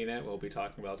haven't seen it, we'll be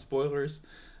talking about spoilers.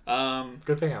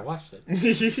 Good thing I watched it.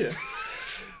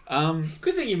 Yeah.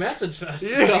 Good thing you messaged us.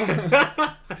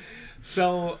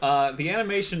 So the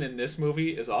animation in this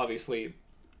movie is obviously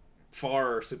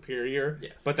far superior,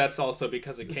 Yes. but that's also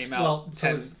because it came out Well,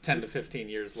 so 10 to 15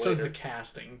 years So's later. the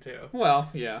casting too. Well,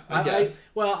 yeah, I guess.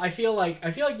 I feel like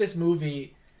this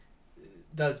movie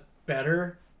does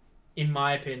better, in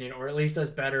my opinion, or at least does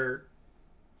better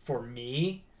for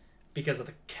me because of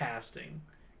the casting.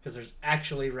 Because there's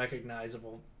actually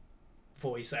recognizable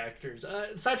voice actors.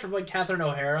 Aside from like Catherine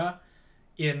O'Hara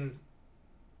in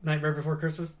Nightmare Before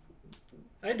Christmas,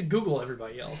 I had to Google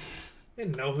everybody else. I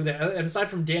didn't know who that. And aside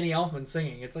from Danny Elfman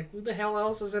singing, it's like who the hell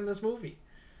else is in this movie?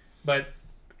 But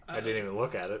I didn't even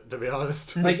look at it, to be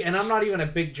honest. like, and I'm not even a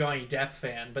big Johnny Depp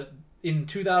fan, but in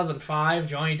 2005,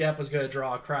 Johnny Depp was going to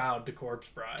draw a crowd to Corpse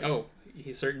Bride. Oh,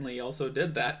 he certainly also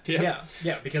did that. Yeah,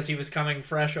 because he was coming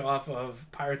fresh off of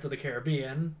Pirates of the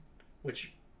Caribbean,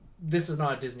 which this is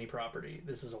not a Disney property.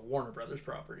 This is a Warner Brothers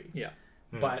property. Yeah.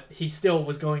 But he still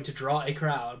was going to draw a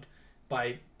crowd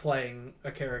by playing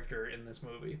a character in this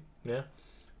movie. Yeah.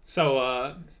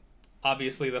 So,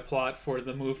 obviously the plot for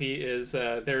the movie is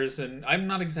I'm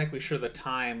not exactly sure the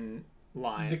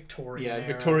timeline.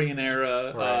 Victorian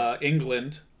era Right.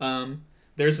 England.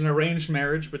 There's an arranged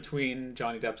marriage between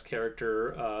Johnny Depp's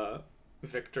character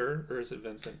Victor, or is it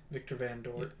Vincent? Victor Van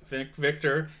Dort.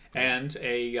 Victor and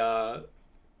a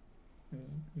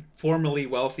formerly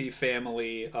wealthy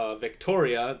family,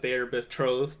 Victoria. They are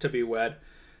betrothed to be wed.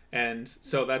 And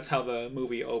so that's how the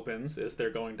movie opens, is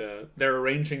they're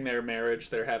arranging their marriage,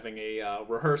 they're having a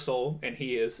rehearsal, and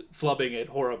he is flubbing it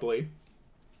horribly.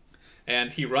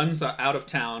 and he runs out of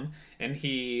town, and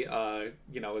he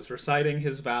is reciting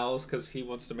his vows because he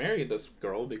wants to marry this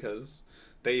girl because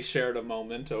they shared a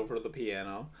moment over the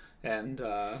piano, and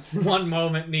one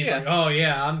moment, and he's Yeah. like, "Oh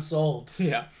yeah, I'm sold."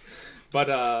 yeah,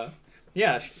 but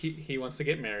he wants to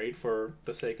get married for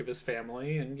the sake of his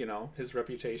family and his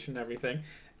reputation and everything.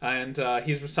 And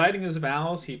he's reciting his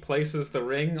vows. He places the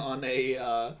ring on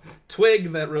a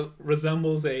twig that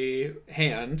resembles a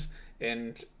hand,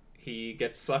 and he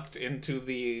gets sucked into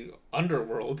the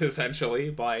underworld, essentially,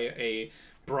 by a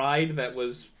bride that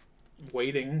was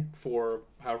waiting for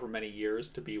however many years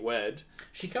to be wed.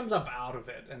 She comes up out of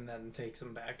it and then takes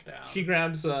him back down. She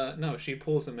grabs... no, she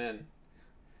pulls him in.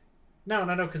 No,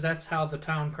 because that's how the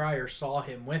town crier saw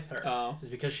him with her. Oh. Is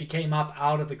because she came up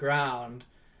out of the ground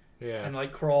Yeah. and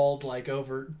like crawled like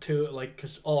over to like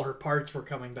because all her parts were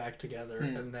coming back together,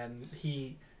 and then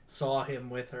he saw him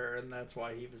with her, and that's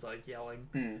why he was like yelling.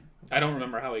 I don't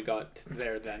remember how he got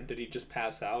there then. Did he just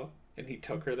pass out and he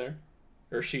took her there?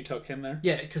 Or she took him there?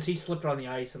 Yeah, because he slipped on the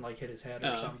ice and like hit his head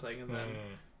or Oh. something, and then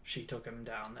she took him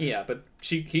down there. Yeah, but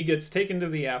he gets taken to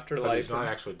the afterlife. But he's not and-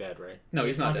 actually dead, right? No,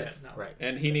 he's not dead. No. Right.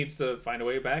 And he needs to find a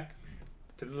way back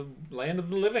to the land of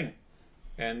the living.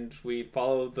 And we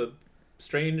follow the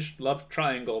strange love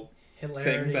triangle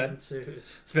Hilarity that-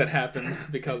 ensues. that happens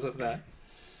because of that.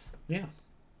 Yeah.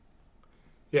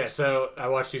 Yeah, so I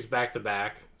watched these back to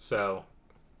back. So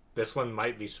this one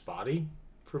might be spotty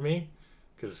for me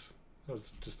because it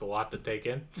was just a lot to take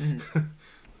in.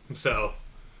 So,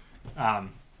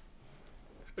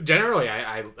 generally,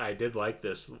 I did like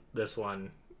this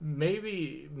one.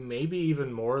 Maybe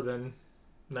even more than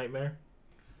Nightmare.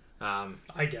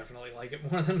 I definitely like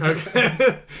it more than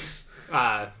Okay.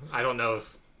 I don't know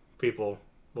if people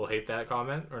will hate that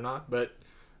comment or not, but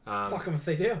Fuck them if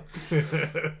they do.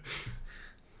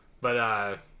 but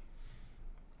I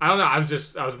don't know.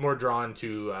 I was more drawn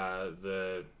to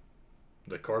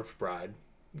the Corpse Bride,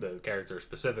 the character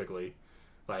specifically.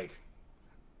 Like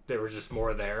there was just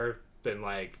more there than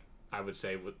like I would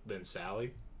say than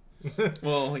Sally.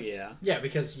 Well, yeah. Yeah,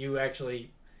 because you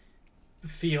actually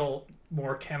feel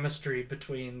more chemistry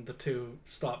between the two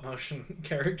stop motion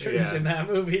characters Yeah. in that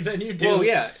movie than you do. Well,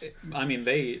 yeah. I mean,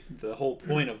 the whole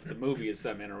point of the movie is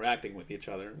them interacting with each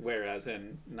other, whereas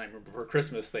in Nightmare Before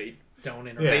Christmas, they Don't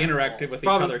interact. they Yeah. interacted with each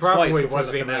other twice Probably before the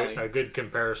wasn't finale. even a good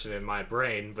comparison in my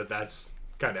brain, but that's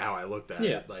kind of how I looked at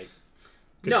Yeah. it. Like,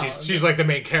 'cause No, she's like the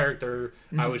main character.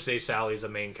 I would say Sally's the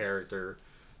main character,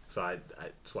 so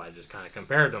that's why I just kind of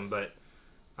compared them. But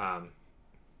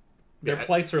Their yeah.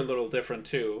 plights are a little different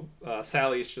too.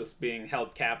 Sally's just being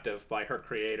held captive by her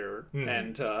creator,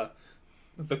 and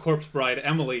the Corpse Bride,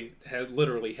 Emily,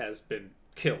 literally has been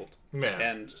killed, Yeah.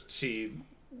 and she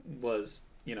was,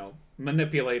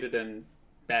 manipulated and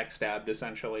backstabbed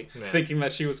essentially, Yeah. thinking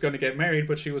that she was going to get married,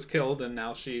 but she was killed, and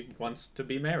now she wants to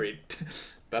be married.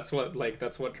 That's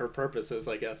what her purpose is,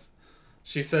 I guess.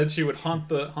 She said she would haunt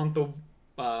the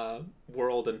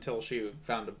world until she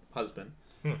found a husband,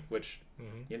 which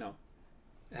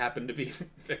happened to be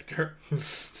Victor,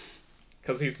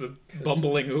 because he's a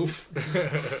bumbling oof.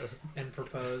 And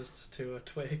proposed to a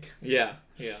twig. Yeah.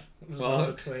 It was not Well,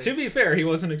 a twig. to be fair, he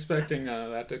wasn't expecting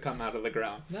that to come out of the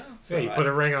ground. No. So yeah, you put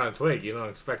a ring on a twig. You don't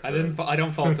expect. I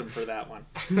don't fault him for that one.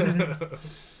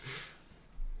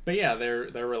 But yeah,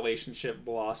 their relationship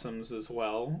blossoms as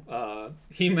well.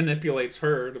 He manipulates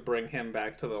her to bring him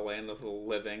back to the land of the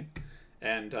living,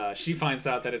 and she finds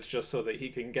out that it's just so that he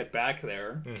can get back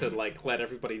there to like let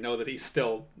everybody know that he's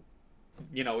still,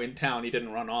 in town. He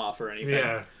didn't run off or anything.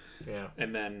 Yeah. Yeah.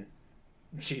 And then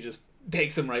she just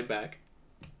takes him right back.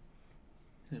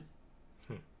 Yeah.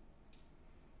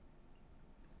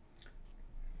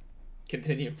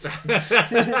 Continue.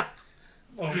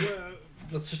 Well,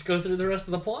 let's just go through the rest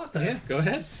of the plot then. Yeah, go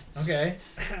ahead. Okay.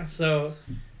 So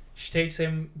she takes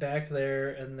him back there,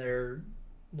 and they're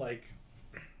like,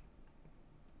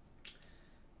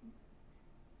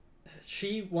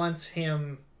 she wants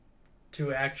him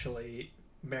to actually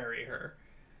marry her.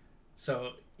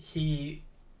 So he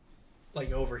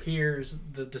like overhears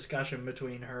the discussion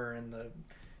between her and the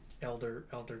elder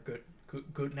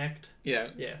Gutnecht. Yeah.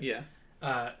 Yeah.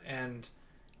 Yeah. And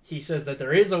he says that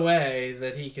there is a way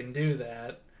that he can do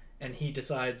that, and he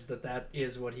decides that that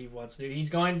is what he wants to do. He's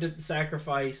going to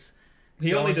sacrifice.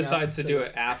 He only going decides up to do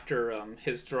it after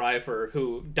his driver,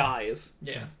 who dies,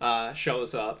 Yeah.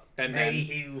 shows up, and then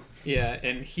Mayhew.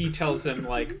 and he tells him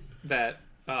like that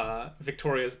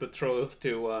Victoria's betrothed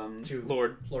to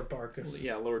Lord Barkus.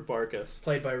 Yeah, Lord Barkus.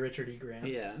 Played by Richard E. Grant.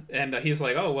 Yeah, and he's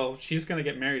like, oh well, she's gonna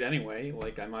get married anyway.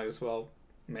 Like I might as well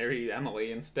marry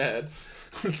Emily instead.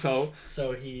 So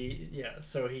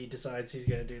he decides he's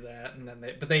gonna do that, and then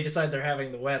they decide they're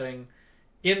having the wedding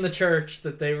in the church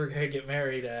that they were gonna get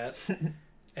married at,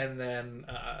 and then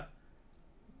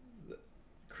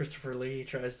Christopher Lee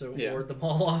tries to ward them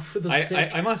all off with a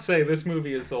stick. I must say, this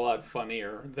movie is a lot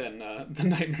funnier than The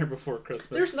Nightmare Before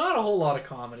Christmas. There's not a whole lot of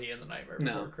comedy in The Nightmare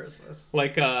Before Christmas.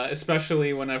 Like,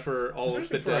 especially whenever all of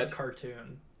the dead... a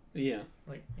cartoon. Yeah.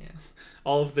 Like, yeah.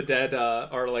 All of the dead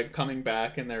are, like, coming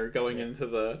back, and they're going into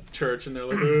the church, and they're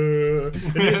like, and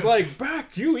he's like,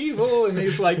 back, you evil! And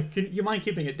he's like, you mind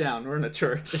keeping it down? We're in a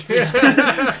church.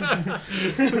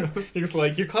 He's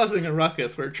like, you're causing a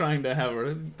ruckus. We're trying to have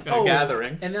a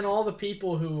gathering. And then all the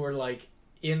people who were, like,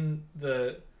 in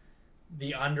the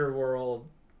underworld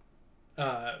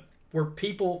were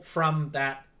people from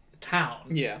that town.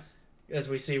 Yeah. As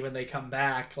we see when they come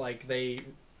back, like, they...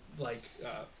 like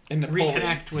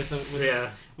reconnect with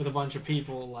a bunch of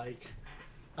people, like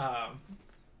I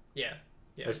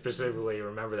specifically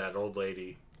remember that old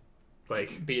lady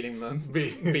like beating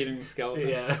the skeleton.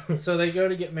 Yeah. So they go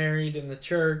to get married in the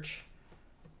church,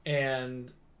 and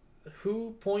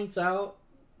who points out,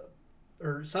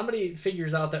 or somebody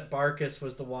figures out that Barkus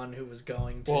was the one who was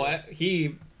going to... Well,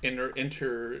 he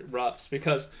interrupts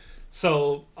because...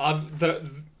 So,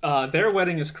 their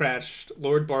wedding is crashed.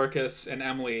 Lord Barkus and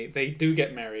Emily, they do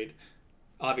get married.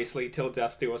 Obviously, till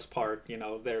death do us part. You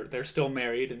know, they're still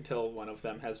married until one of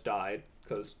them has died,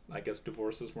 because I guess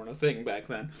divorces weren't a thing back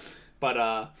then.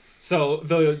 But, so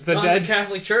the dead... the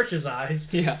Catholic Church's eyes.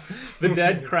 Yeah. The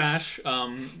dead crash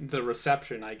the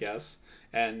reception, I guess.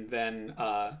 And then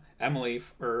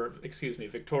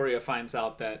Victoria finds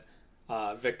out that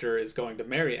Victor is going to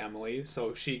marry Emily,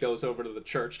 so she goes over to the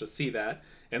church to see that,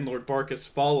 and Lord Barkus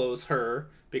follows her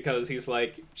because he's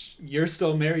like, you're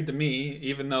still married to me,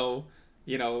 even though,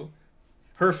 you know,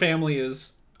 her family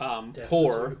is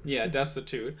poor,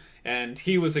 destitute, and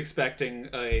he was expecting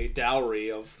a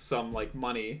dowry of some, like,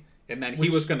 money, and then he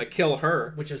was going to kill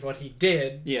her. Which is what he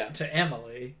did to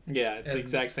Emily. Yeah, it's the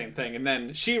exact same thing. And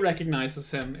then she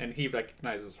recognizes him, and he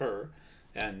recognizes her,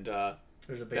 and...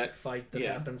 there's a big fight that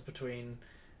happens between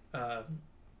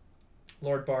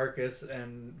Lord Barkus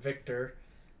and Victor.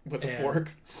 With a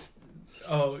fork?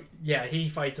 Oh, yeah, he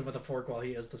fights him with a fork while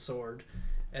he has the sword.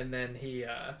 And then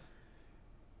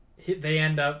they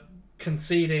end up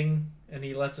conceding, and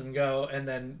he lets him go. And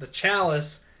then the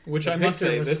chalice... Which I must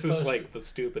say, this is like the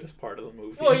stupidest part of the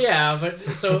movie. Well, yeah, but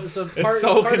so part, it's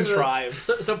so contrived.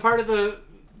 So part of the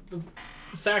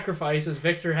sacrifice is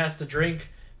Victor has to drink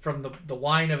from the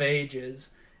wine of ages,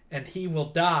 and he will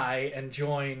die and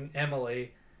join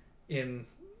Emily in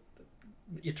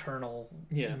eternal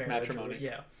marriage. Matrimony.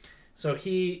 Yeah. So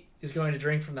he is going to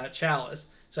drink from that chalice.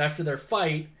 So after their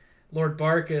fight, Lord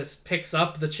Barkus picks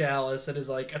up the chalice and is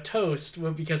like, a toast,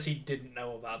 well, because he didn't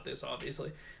know about this,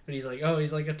 obviously. But he's like,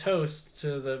 a toast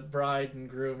to the bride and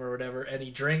groom or whatever, and he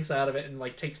drinks out of it and,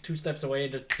 like, takes 2 steps away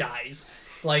and just dies.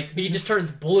 Like, he just turns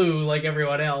blue like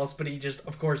everyone else, but he just,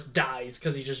 of course, dies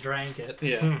because he just drank it.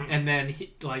 Yeah. And then,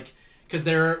 he, like, because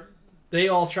they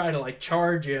all try to, like,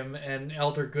 charge him, and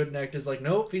Elder Goodneck is like,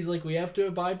 nope. He's like, we have to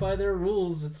abide by their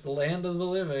rules. It's the land of the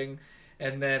living.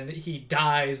 And then he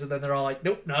dies, and then they're all like,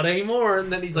 nope, not anymore.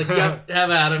 And then he's like, yep, have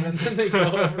at him. And then they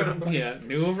go over and, like,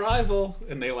 new arrival.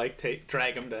 And they, like,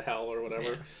 drag him to hell or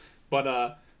whatever. Yeah.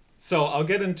 But, so I'll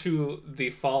get into the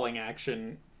falling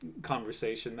action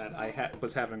conversation that I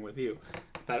was having with you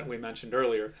that we mentioned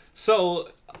earlier. So,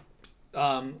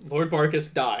 Lord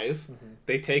Barkus dies. Mm-hmm.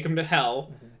 They take him to hell.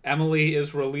 Mm-hmm. Emily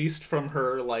is released from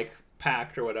her, like,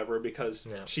 pact or whatever because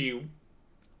she...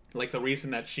 Like, the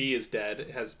reason that she is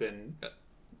dead has been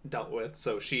dealt with,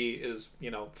 so she is,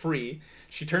 free.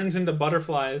 She turns into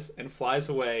butterflies and flies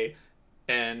away,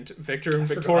 and Victor and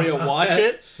Victoria watch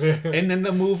it, and then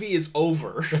the movie is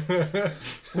over.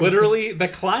 Literally, the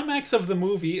climax of the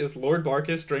movie is Lord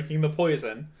Barkus drinking the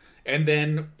poison, and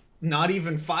then not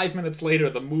even 5 minutes later,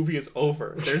 the movie is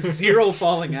over. There's zero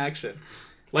falling action.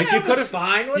 Like, you could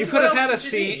have had a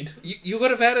scene. You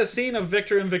could have had a scene of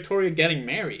Victor and Victoria getting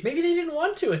married. Maybe they didn't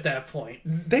want to at that point.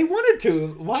 They wanted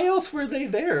to. Why else were they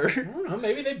there? I don't know.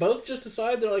 Maybe they both just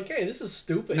decided they're like, hey, this is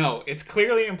stupid. No, it's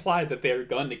clearly implied that they're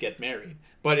going to get married.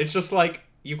 But it's just like,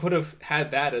 you could have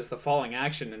had that as the falling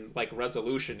action and, like,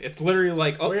 resolution. It's literally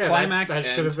like, climax, that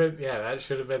should have been, that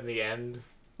should have been the end.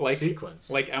 Like sequence.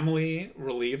 Like Emily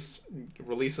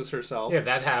releases herself. Yeah,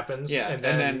 that happens. Yeah, and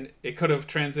then it could have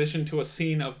transitioned to a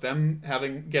scene of them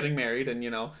getting married, and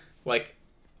like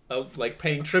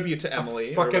paying tribute to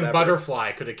Emily. A fucking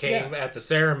butterfly could have came at the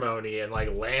ceremony and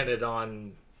like landed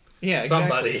on Yeah,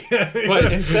 somebody. exactly.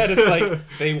 But instead, it's like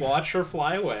they watch her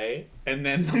fly away, and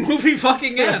then the movie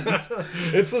fucking ends.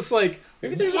 It's just like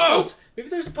Maybe there's whoa! maybe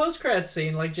there's a post-credit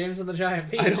scene like James and the Giant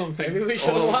Peach. I don't think. Maybe we so.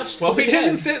 should have watched. Well, to we the didn't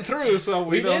end. sit through, so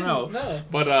we don't know. didn't, no.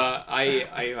 But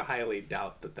I highly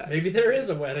doubt that. Maybe is there the is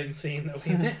a case. wedding scene that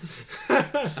we missed.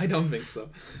 I don't think so.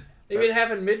 Maybe it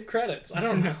happened mid-credits. I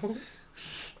don't know.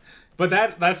 But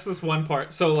that's this one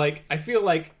part. So like I feel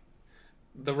like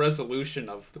the resolution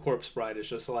of the Corpse Bride is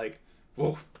just like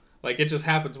whoa, like it just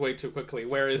happens way too quickly.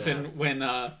 Whereas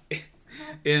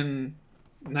in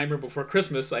Nightmare Before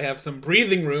Christmas, I have some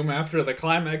breathing room after the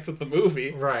climax of the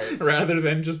movie, Right. rather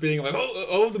than just being like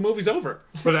oh the movie's over.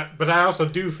 But I also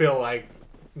do feel like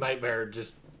Nightmare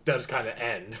just does kind of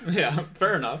end. Yeah,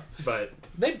 fair enough. But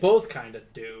They both kind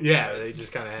of do. yeah, they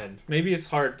just kind of end. Maybe it's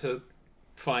hard to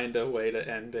find a way to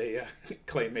end a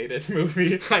claymated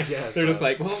movie. I guess They're just so.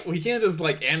 like, well, we can't just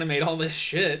like animate all this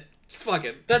shit. Just fuck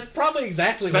it. That's probably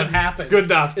exactly That's what happens. good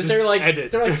enough. Is Just they're like, end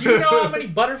it. do you know how many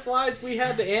butterflies we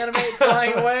had to animate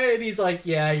flying away? And he's like,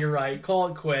 yeah, you're right. Call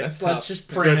it quits. That's Let's tough. just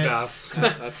Good print it. enough.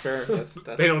 That's fair. That's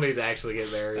They don't need to actually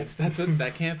get married.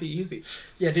 that can't be easy.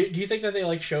 Yeah. Do you think that they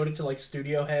like showed it to like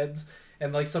studio heads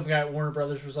and like some guy at Warner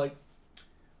Brothers was like,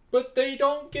 but they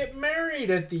don't get married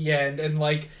at the end, and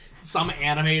like some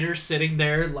animator sitting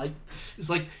there like is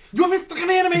like, you want me to fucking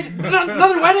animate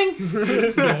another wedding?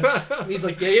 And he's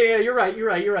like, yeah, you're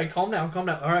right. Calm down.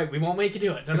 All right, we won't make you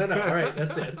do it. No. All right,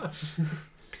 that's it.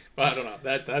 But I don't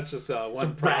know. That's just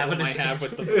one problem I ravenous have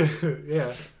with the movie.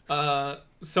 Yeah.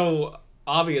 So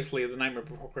obviously, The Nightmare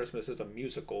Before Christmas is a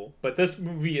musical, but this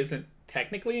movie isn't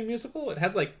technically a musical. It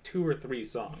has like 2 or 3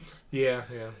 songs. Yeah.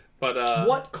 But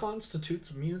What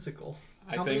constitutes a musical?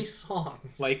 I How many think, songs?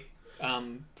 like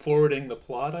forwarding the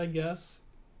plot, I guess.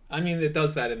 I mean, it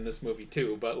does that in this movie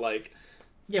too, but like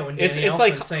yeah, when it's Danny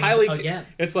like Elfman sings highly again.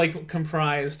 it's like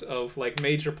comprised of like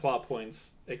major plot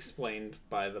points explained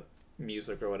by the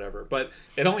music or whatever, but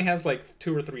it only has like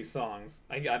 2 or 3 songs.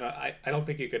 I don't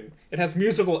think you can. It has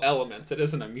musical elements. It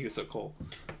isn't a musical.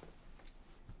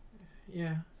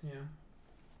 Yeah.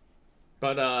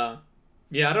 But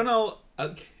yeah, I don't know.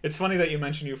 It's funny that you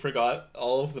mentioned you forgot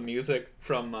all of the music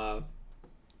from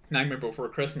Nightmare Before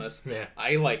Christmas. Yeah.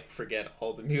 I like forget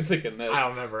all the music in this. I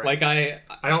don't remember it. Like I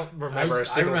don't remember a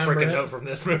single remember freaking it. note from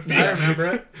this movie. I remember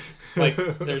it. like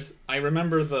I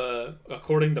remember the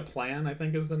According to Plan, I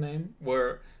think is the name,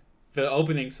 where the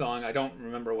opening song, I don't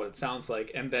remember what it sounds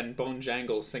like, and then Bone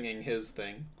Jangle singing his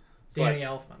thing. Danny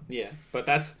Elfman. Yeah, but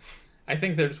I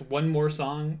think there's one more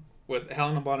song with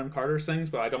Helena Bonham Carter sings,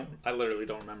 but I literally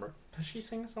don't remember. Does she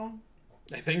sing a song?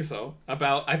 I think so.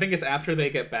 I think it's after they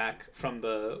get back from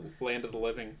the land of the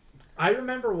living. I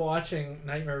remember watching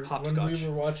Nightmare Hopscotch. when we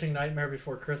were watching Nightmare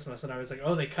Before Christmas, and I was like,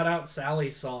 "Oh, they cut out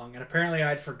Sally's song." And apparently,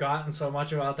 I'd forgotten so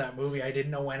much about that movie, I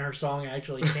didn't know when her song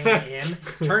actually came in.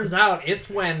 Turns out, it's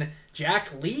when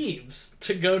Jack leaves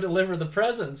to go deliver the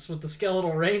presents with the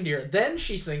skeletal reindeer. Then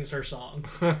she sings her song.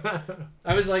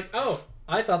 I was like, "Oh,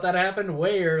 I thought that happened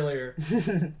way earlier."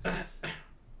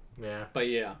 Yeah. But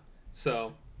yeah,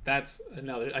 so that's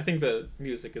another. I think the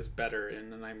music is better in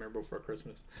The Nightmare Before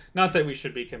Christmas. Not that we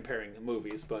should be comparing the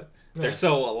movies, but they're Yeah.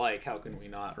 so alike. How can we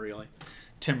not, really?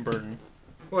 Tim Burton.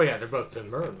 Well, yeah, they're both Tim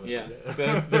Burton movies.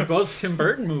 Yeah, they're both Tim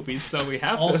Burton movies, so we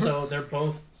have to. Also, they're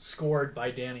both scored by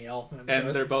Danny Elfman, And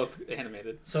so they're both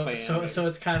animated. So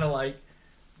it's kind of like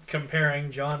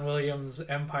comparing John Williams'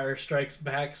 Empire Strikes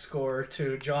Back score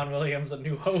to John Williams' A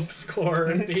New Hope score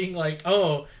and being like,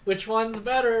 oh, which one's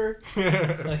better?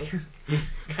 Like,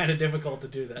 it's kind of difficult to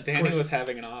do that. Of Danny course, was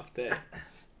having an off day.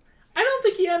 I don't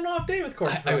think he had an off day with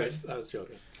Corpse I Bride. was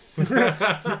joking.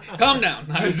 Calm down.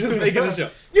 I was just making a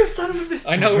joke. You son of a bitch!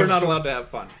 I know we're not allowed to have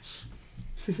fun.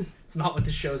 It's not what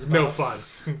this show's about. No fun.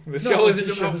 The show isn't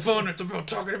the about show's- fun. It's about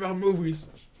talking about movies.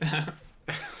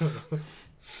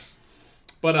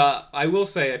 But I will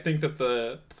say, I think that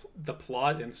the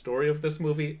plot and story of this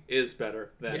movie is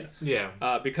better than Yes.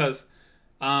 Yeah. because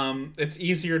it's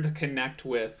easier to connect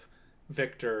with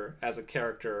Victor as a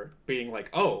character, being like,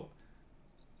 oh,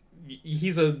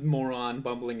 he's a moron,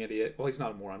 bumbling idiot. Well, he's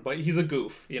not a moron, but he's a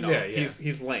goof. You know, Yeah, yeah.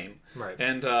 he's lame, Right.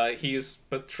 and he's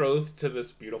betrothed to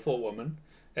this beautiful woman.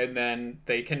 And then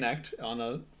they connect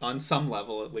on some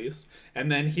level at least, and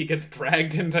then he gets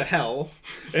dragged into hell,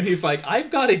 and he's like,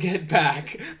 "I've got to get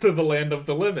back to the land of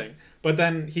the living." But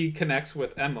then he connects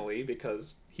with Emily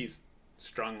because he's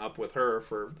strung up with her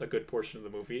for a good portion of the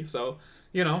movie. So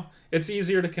you know, it's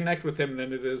easier to connect with him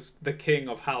than it is the king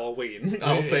of Halloween.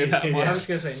 I'll say that Yeah. much. I was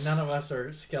going to say, none of us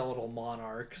are skeletal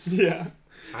monarchs. Yeah,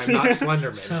 I'm not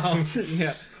Slenderman. So,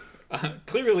 yeah.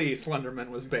 Clearly, Slenderman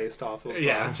was based off of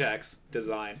Yeah. Jack's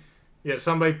design. Yeah,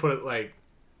 somebody put like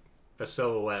a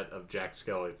silhouette of Jack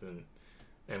Skellington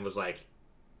and was like,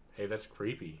 "Hey, that's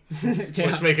creepy.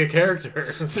 Let's make a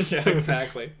character." Yeah,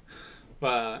 exactly.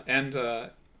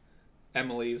 And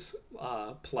Emily's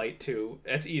plight too.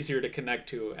 It's easier to connect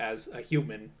to as a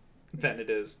human than it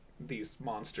is these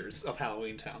monsters of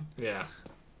Halloween Town. Yeah.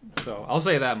 So I'll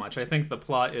say that much. I think the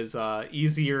plot is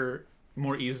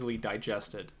more easily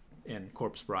digested in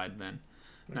Corpse Bride than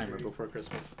Nightmare Before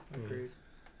Christmas. Agreed.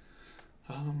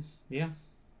 Yeah.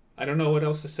 I don't know what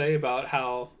else to say about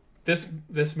how this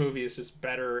movie is just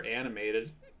better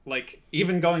animated. Like,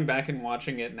 even going back and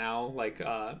watching it now, like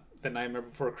The Nightmare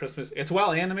Before Christmas, it's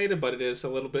well animated, but it is a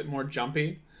little bit more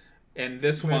jumpy. And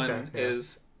this one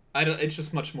is it's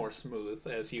just much more smooth,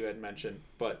 as you had mentioned.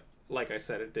 But like I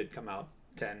said, it did come out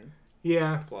 10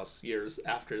 plus years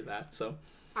after that. So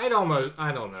I don't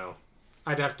know.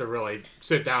 I'd have to really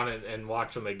sit down and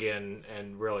watch them again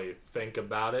and really think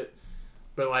about it.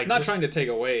 But like, not trying to take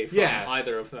away from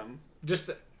either of them. Just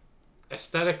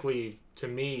aesthetically, to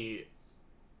me,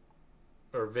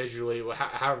 or visually,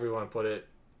 however you want to put it,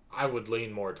 I would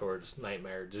lean more towards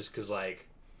Nightmare, just because, like,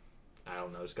 I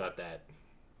don't know, it's got that.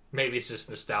 Maybe it's just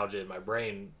nostalgia in my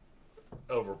brain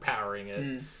overpowering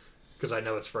it, because I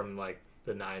know it's from like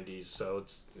the 90s, so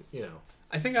it's, you know.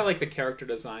 I think I like the character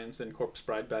designs in Corpse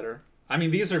Bride better. I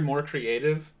mean, these are more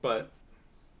creative, but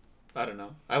I don't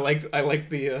know. I like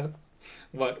the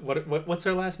what's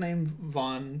her last name?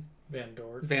 Van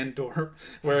Dorp,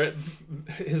 where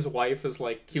his wife is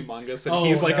like humongous and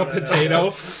he's like a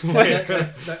potato.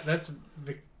 That's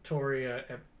Victoria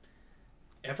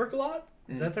Everglot.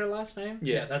 Is that their last name?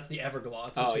 Yeah, that's the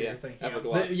Everglots. You're thinking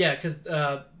Everglots. Because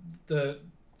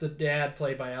the dad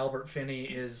played by Albert Finney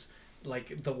is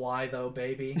like the Why Though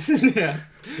baby.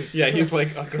 yeah, he's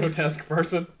like a grotesque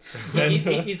person. And,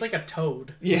 he's like a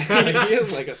toad. Yeah, he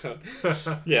is like a toad.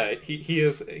 Yeah, he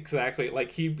is exactly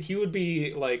like he would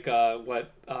be like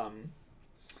what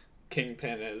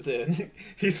Kingpin is in.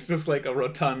 He's just like a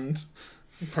rotund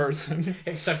person.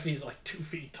 Except he's like 2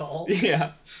 feet tall.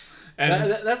 Yeah.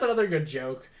 And that's another good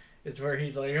joke. It's where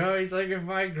he's like, if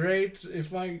my great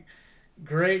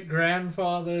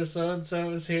grandfather so and so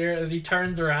is here, and he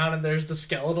turns around and there's the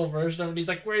skeletal version of him. He's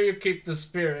like, "Where you keep the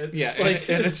spirits?" Yeah, like,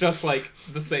 and it's just like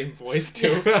the same voice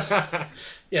too.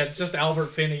 Yeah, it's just Albert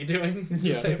Finney doing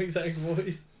the same exact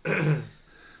voice.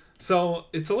 So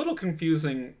it's a little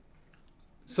confusing.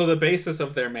 So the basis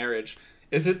of their marriage,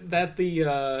 is it that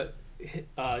the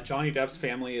Johnny Depp's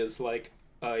family is like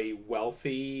a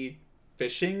wealthy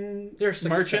fishing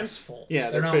merchants?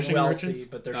 Yeah, they're not fishing wealthy, merchants,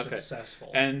 but they're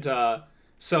successful. And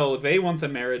so they want the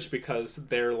marriage because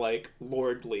they're like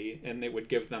lordly and they would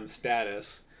give them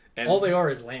status. And all they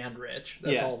are is land rich.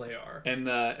 That's all they are. And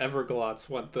the Everglots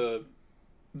want the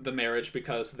marriage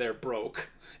because they're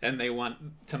broke and they want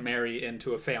to marry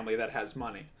into a family that has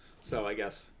money. So I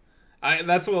guess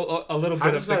that's a little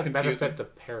bit of the confusion. How does that benefit the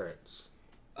parents?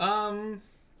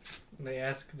 They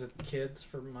ask the kids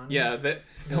for money. Yeah, they're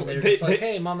just like,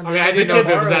 "Hey, mom and dad." I mean, I didn't know if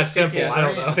it was that simple. Yeah, I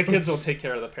don't know. The kids will take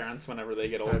care of the parents whenever they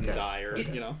get old and die, or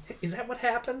Is that what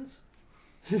happens?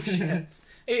 Shit.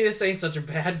 Maybe this ain't such a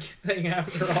bad thing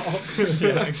after all.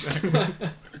 Yeah, exactly.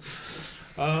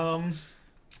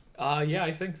 Yeah,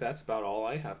 I think that's about all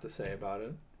I have to say about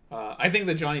it. I think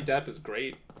that Johnny Depp is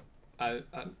great. I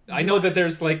know that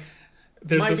there's a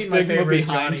stigma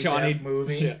behind Johnny Depp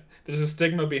movie. Yeah, there's a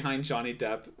stigma behind Johnny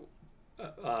Depp.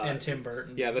 And Tim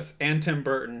Burton. Yeah, and Tim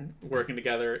Burton working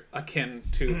together, akin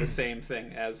to the same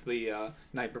thing as the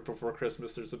Nightmare Before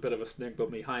Christmas. There's a bit of a stigma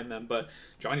behind them, but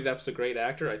Johnny Depp's a great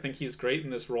actor. I think he's great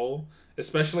in this role,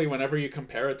 especially whenever you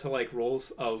compare it to like roles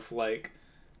of like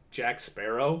Jack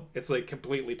Sparrow. It's like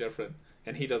completely different,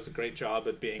 and he does a great job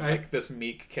at being like this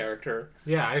meek character.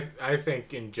 Yeah, I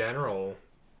think in general,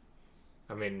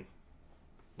 I mean,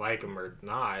 like him or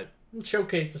not,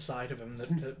 showcase the side of him that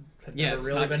had never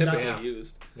really been typically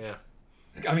used. Yeah.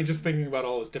 I mean, just thinking about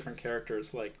all his different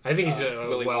characters, like I think he's a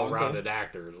Willy well-rounded Wonka.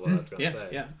 actor, is what I was going to say.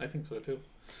 Yeah, I think so too.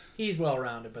 He's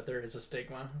well-rounded, but there is a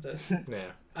stigma.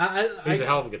 Yeah, he's a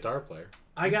hell of a guitar player.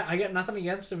 I got nothing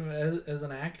against him as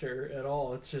an actor at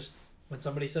all. It's just when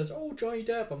somebody says, "Oh, Johnny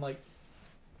Depp," I'm like,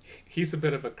 he's a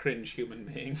bit of a cringe human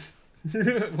being.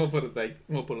 We'll put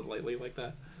it lightly like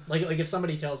that. Like if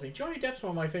somebody tells me Johnny Depp's one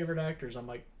of my favorite actors, I'm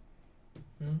like,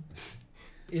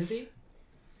 is he?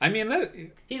 I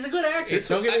mean, he's a good actor.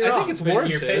 Don't get me wrong. I think it's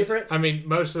warranted. Your favorite? I mean,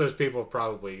 most of those people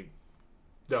probably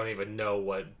don't even know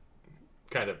what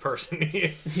kind of person he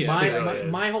is. Yeah,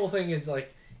 my whole thing is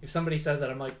like, if somebody says that,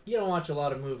 I'm like, you don't watch a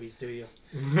lot of movies, do you?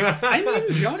 I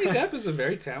mean, Johnny Depp is a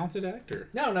very talented actor.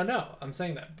 No. I'm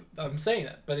saying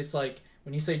that. But it's like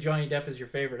When you say Johnny Depp is your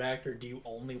favorite actor, do you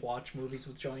only watch movies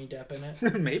with Johnny Depp in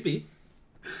it?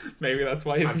 Maybe that's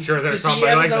why he's. I'm sure there's Does he somebody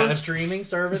have like his own that. streaming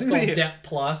service called Yeah. Depp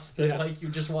Plus that Yeah. like you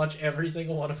just watch every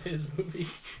single one of his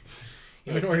movies,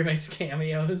 even where he makes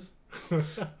cameos?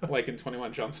 like in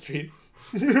 21 Jump Street.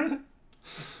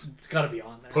 It's got to be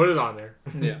on there. Put it on there.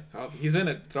 Yeah, oh, he's in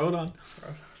it. Throw it on.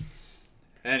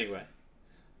 Anyway,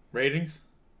 ratings.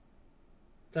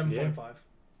 7.5.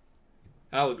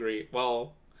 I'll agree.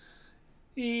 Well,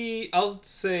 I'll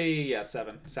say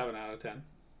 7. 7 out of 10.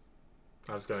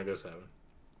 I was gonna go 7.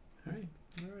 All right.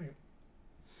 All right.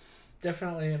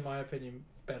 Definitely, in my opinion,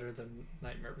 better than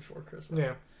Nightmare Before Christmas.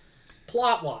 Yeah.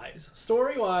 Plot-wise.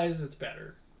 Story-wise, it's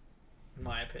better, in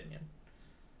my opinion.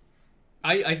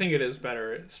 I think it is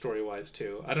better story-wise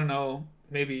too. I don't know.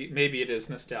 Maybe it is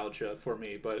nostalgia for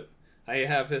me, but I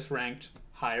have this ranked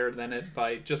higher than it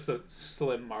by just a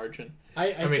slim margin. I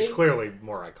mean, think it's clearly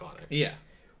more iconic. Yeah.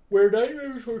 where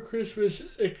Nightmare Before Christmas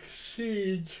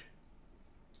exceeds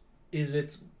is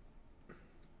its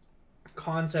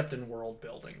concept and world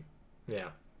building. Yeah.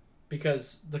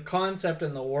 Because the concept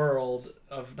and the world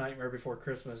of Nightmare Before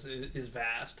Christmas is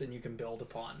vast, and you can build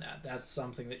upon that. That's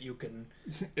something that you can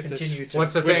It's continue to.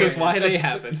 What's the which thing? is why they That's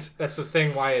haven't. That's the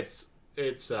thing. Why it's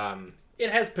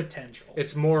It has potential.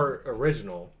 it's more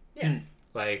original. Yeah.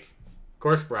 Like,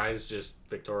 Corpse Bride is just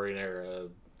Victorian era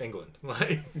England.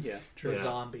 Like, Yeah, With Yeah.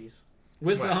 zombies.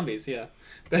 with Well, zombies. Yeah,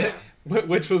 yeah.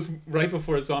 which was right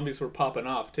before zombies were popping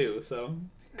off too. So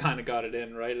kind of got it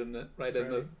in right in the Right.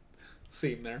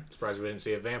 seam there. Surprised we didn't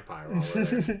see a vampire while we're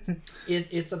there.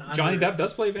 It's an Johnny under- Depp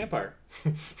does play vampire.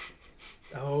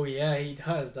 Oh yeah, he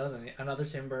does, doesn't he? Another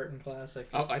Tim Burton classic.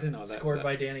 Oh, I didn't know that. Scored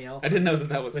by Danny Elfman. I didn't know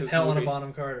that was with his Helena movie.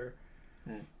 Bonham Carter.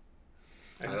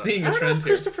 I'm I seeing I a don't know trend if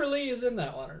here. Christopher Lee is in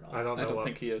that one or not. I don't I know don't what.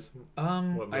 think he is. what I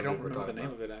movie don't we're remember the talking name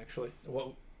about. of it actually.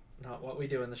 Not What We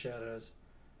Do in the Shadows.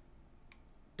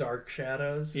 Dark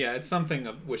Shadows. Yeah, it's something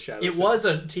with shadows. It was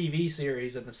a TV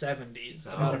series in the 70s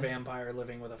about Oh. a vampire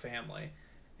living with a family,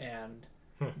 and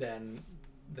then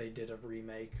they did a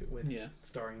remake with Yeah.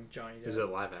 starring Johnny Depp. Is it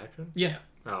live action? Yeah,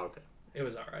 Oh, okay. It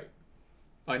was all right.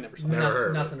 I never saw Never it. heard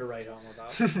of Nothing to write home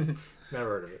about. Never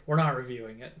heard of it. We're not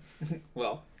reviewing it.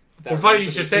 Well, Well, funny remains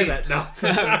you to should be say seen. that. No.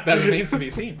 That remains to be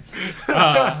seen.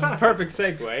 Perfect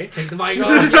segue. Take the mic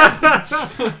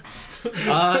off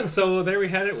again. So there we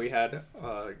had it. We had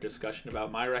a discussion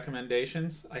about my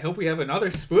recommendations. I hope we have another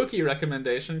spooky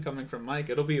recommendation coming from Mike.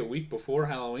 It'll be a week before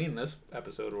Halloween. This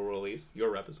episode will release.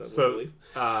 Your episode will So, release.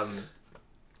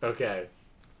 Okay.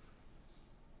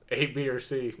 A, B, or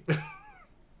C.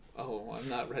 Oh, I'm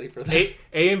not ready for this.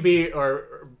 A and B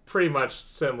are pretty much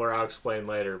similar. I'll explain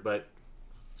later, but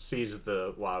C's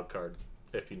the wild card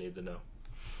if you need to know.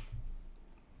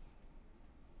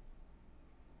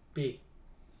 B.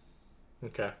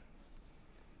 Okay.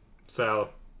 So,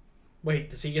 Wait,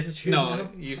 does he get to choose No, now?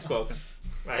 you've spoken.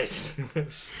 I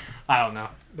don't know.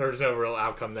 There's no real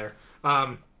outcome there.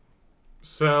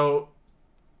 So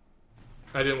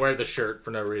I didn't wear the shirt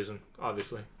for no reason,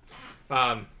 obviously.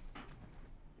 So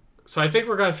I think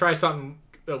we're gonna try something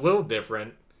a little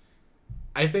different.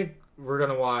 I think we're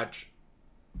gonna watch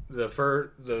the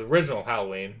original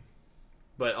Halloween,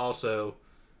 but also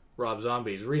Rob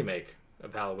Zombie's remake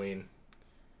of Halloween,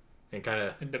 and kind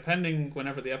of And depending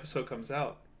whenever the episode comes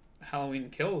out, Halloween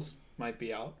Kills might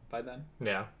be out by then.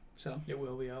 yeah. So, It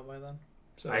will be out by then.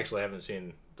 so I actually haven't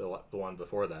seen the one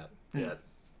before that yet.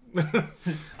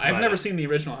 I've but, never seen the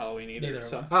original Halloween either. Neither have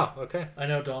So Oh, okay. I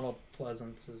know Donald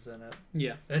Pleasance is in it.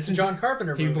 yeah, And it's a John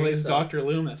Carpenter he movie. plays so- Dr.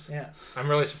 Loomis. Yeah. I'm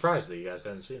really surprised that you guys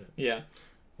haven't seen it. Yeah.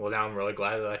 Well, now I'm really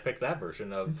glad that I picked that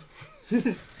version of.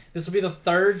 This will be the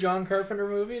third John Carpenter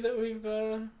movie that we've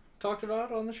talked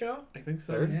about on the show. I think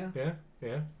so. Third? Yeah.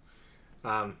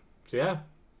 Yeah. So yeah,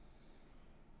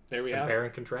 There we have it. compare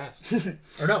and contrast.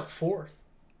 Or no, fourth.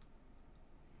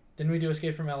 Didn't we do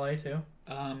Escape from LA too?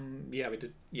 Yeah, we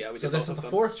did. Yeah, we did. So this both is of the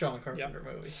them. fourth John Carpenter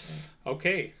movie.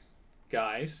 Okay,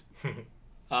 guys.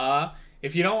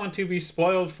 If you don't want to be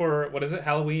spoiled for what is it,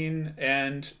 Halloween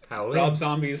and Halloween. Rob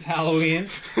Zombie's Halloween,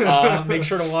 make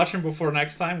sure to watch them before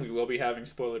next time. We will be having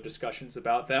spoiler discussions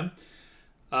about them.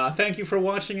 Thank you for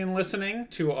watching and listening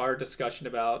to our discussion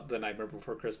about The Nightmare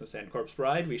Before Christmas and Corpse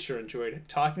Bride. We sure enjoyed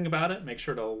talking about it. Make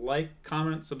sure to like,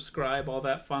 comment, subscribe, all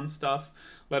that fun stuff.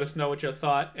 Let us know what you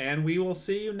thought, and we will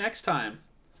see you next time.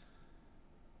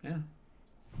 Yeah.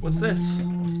 What's this?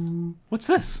 What's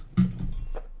this?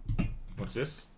 What's this?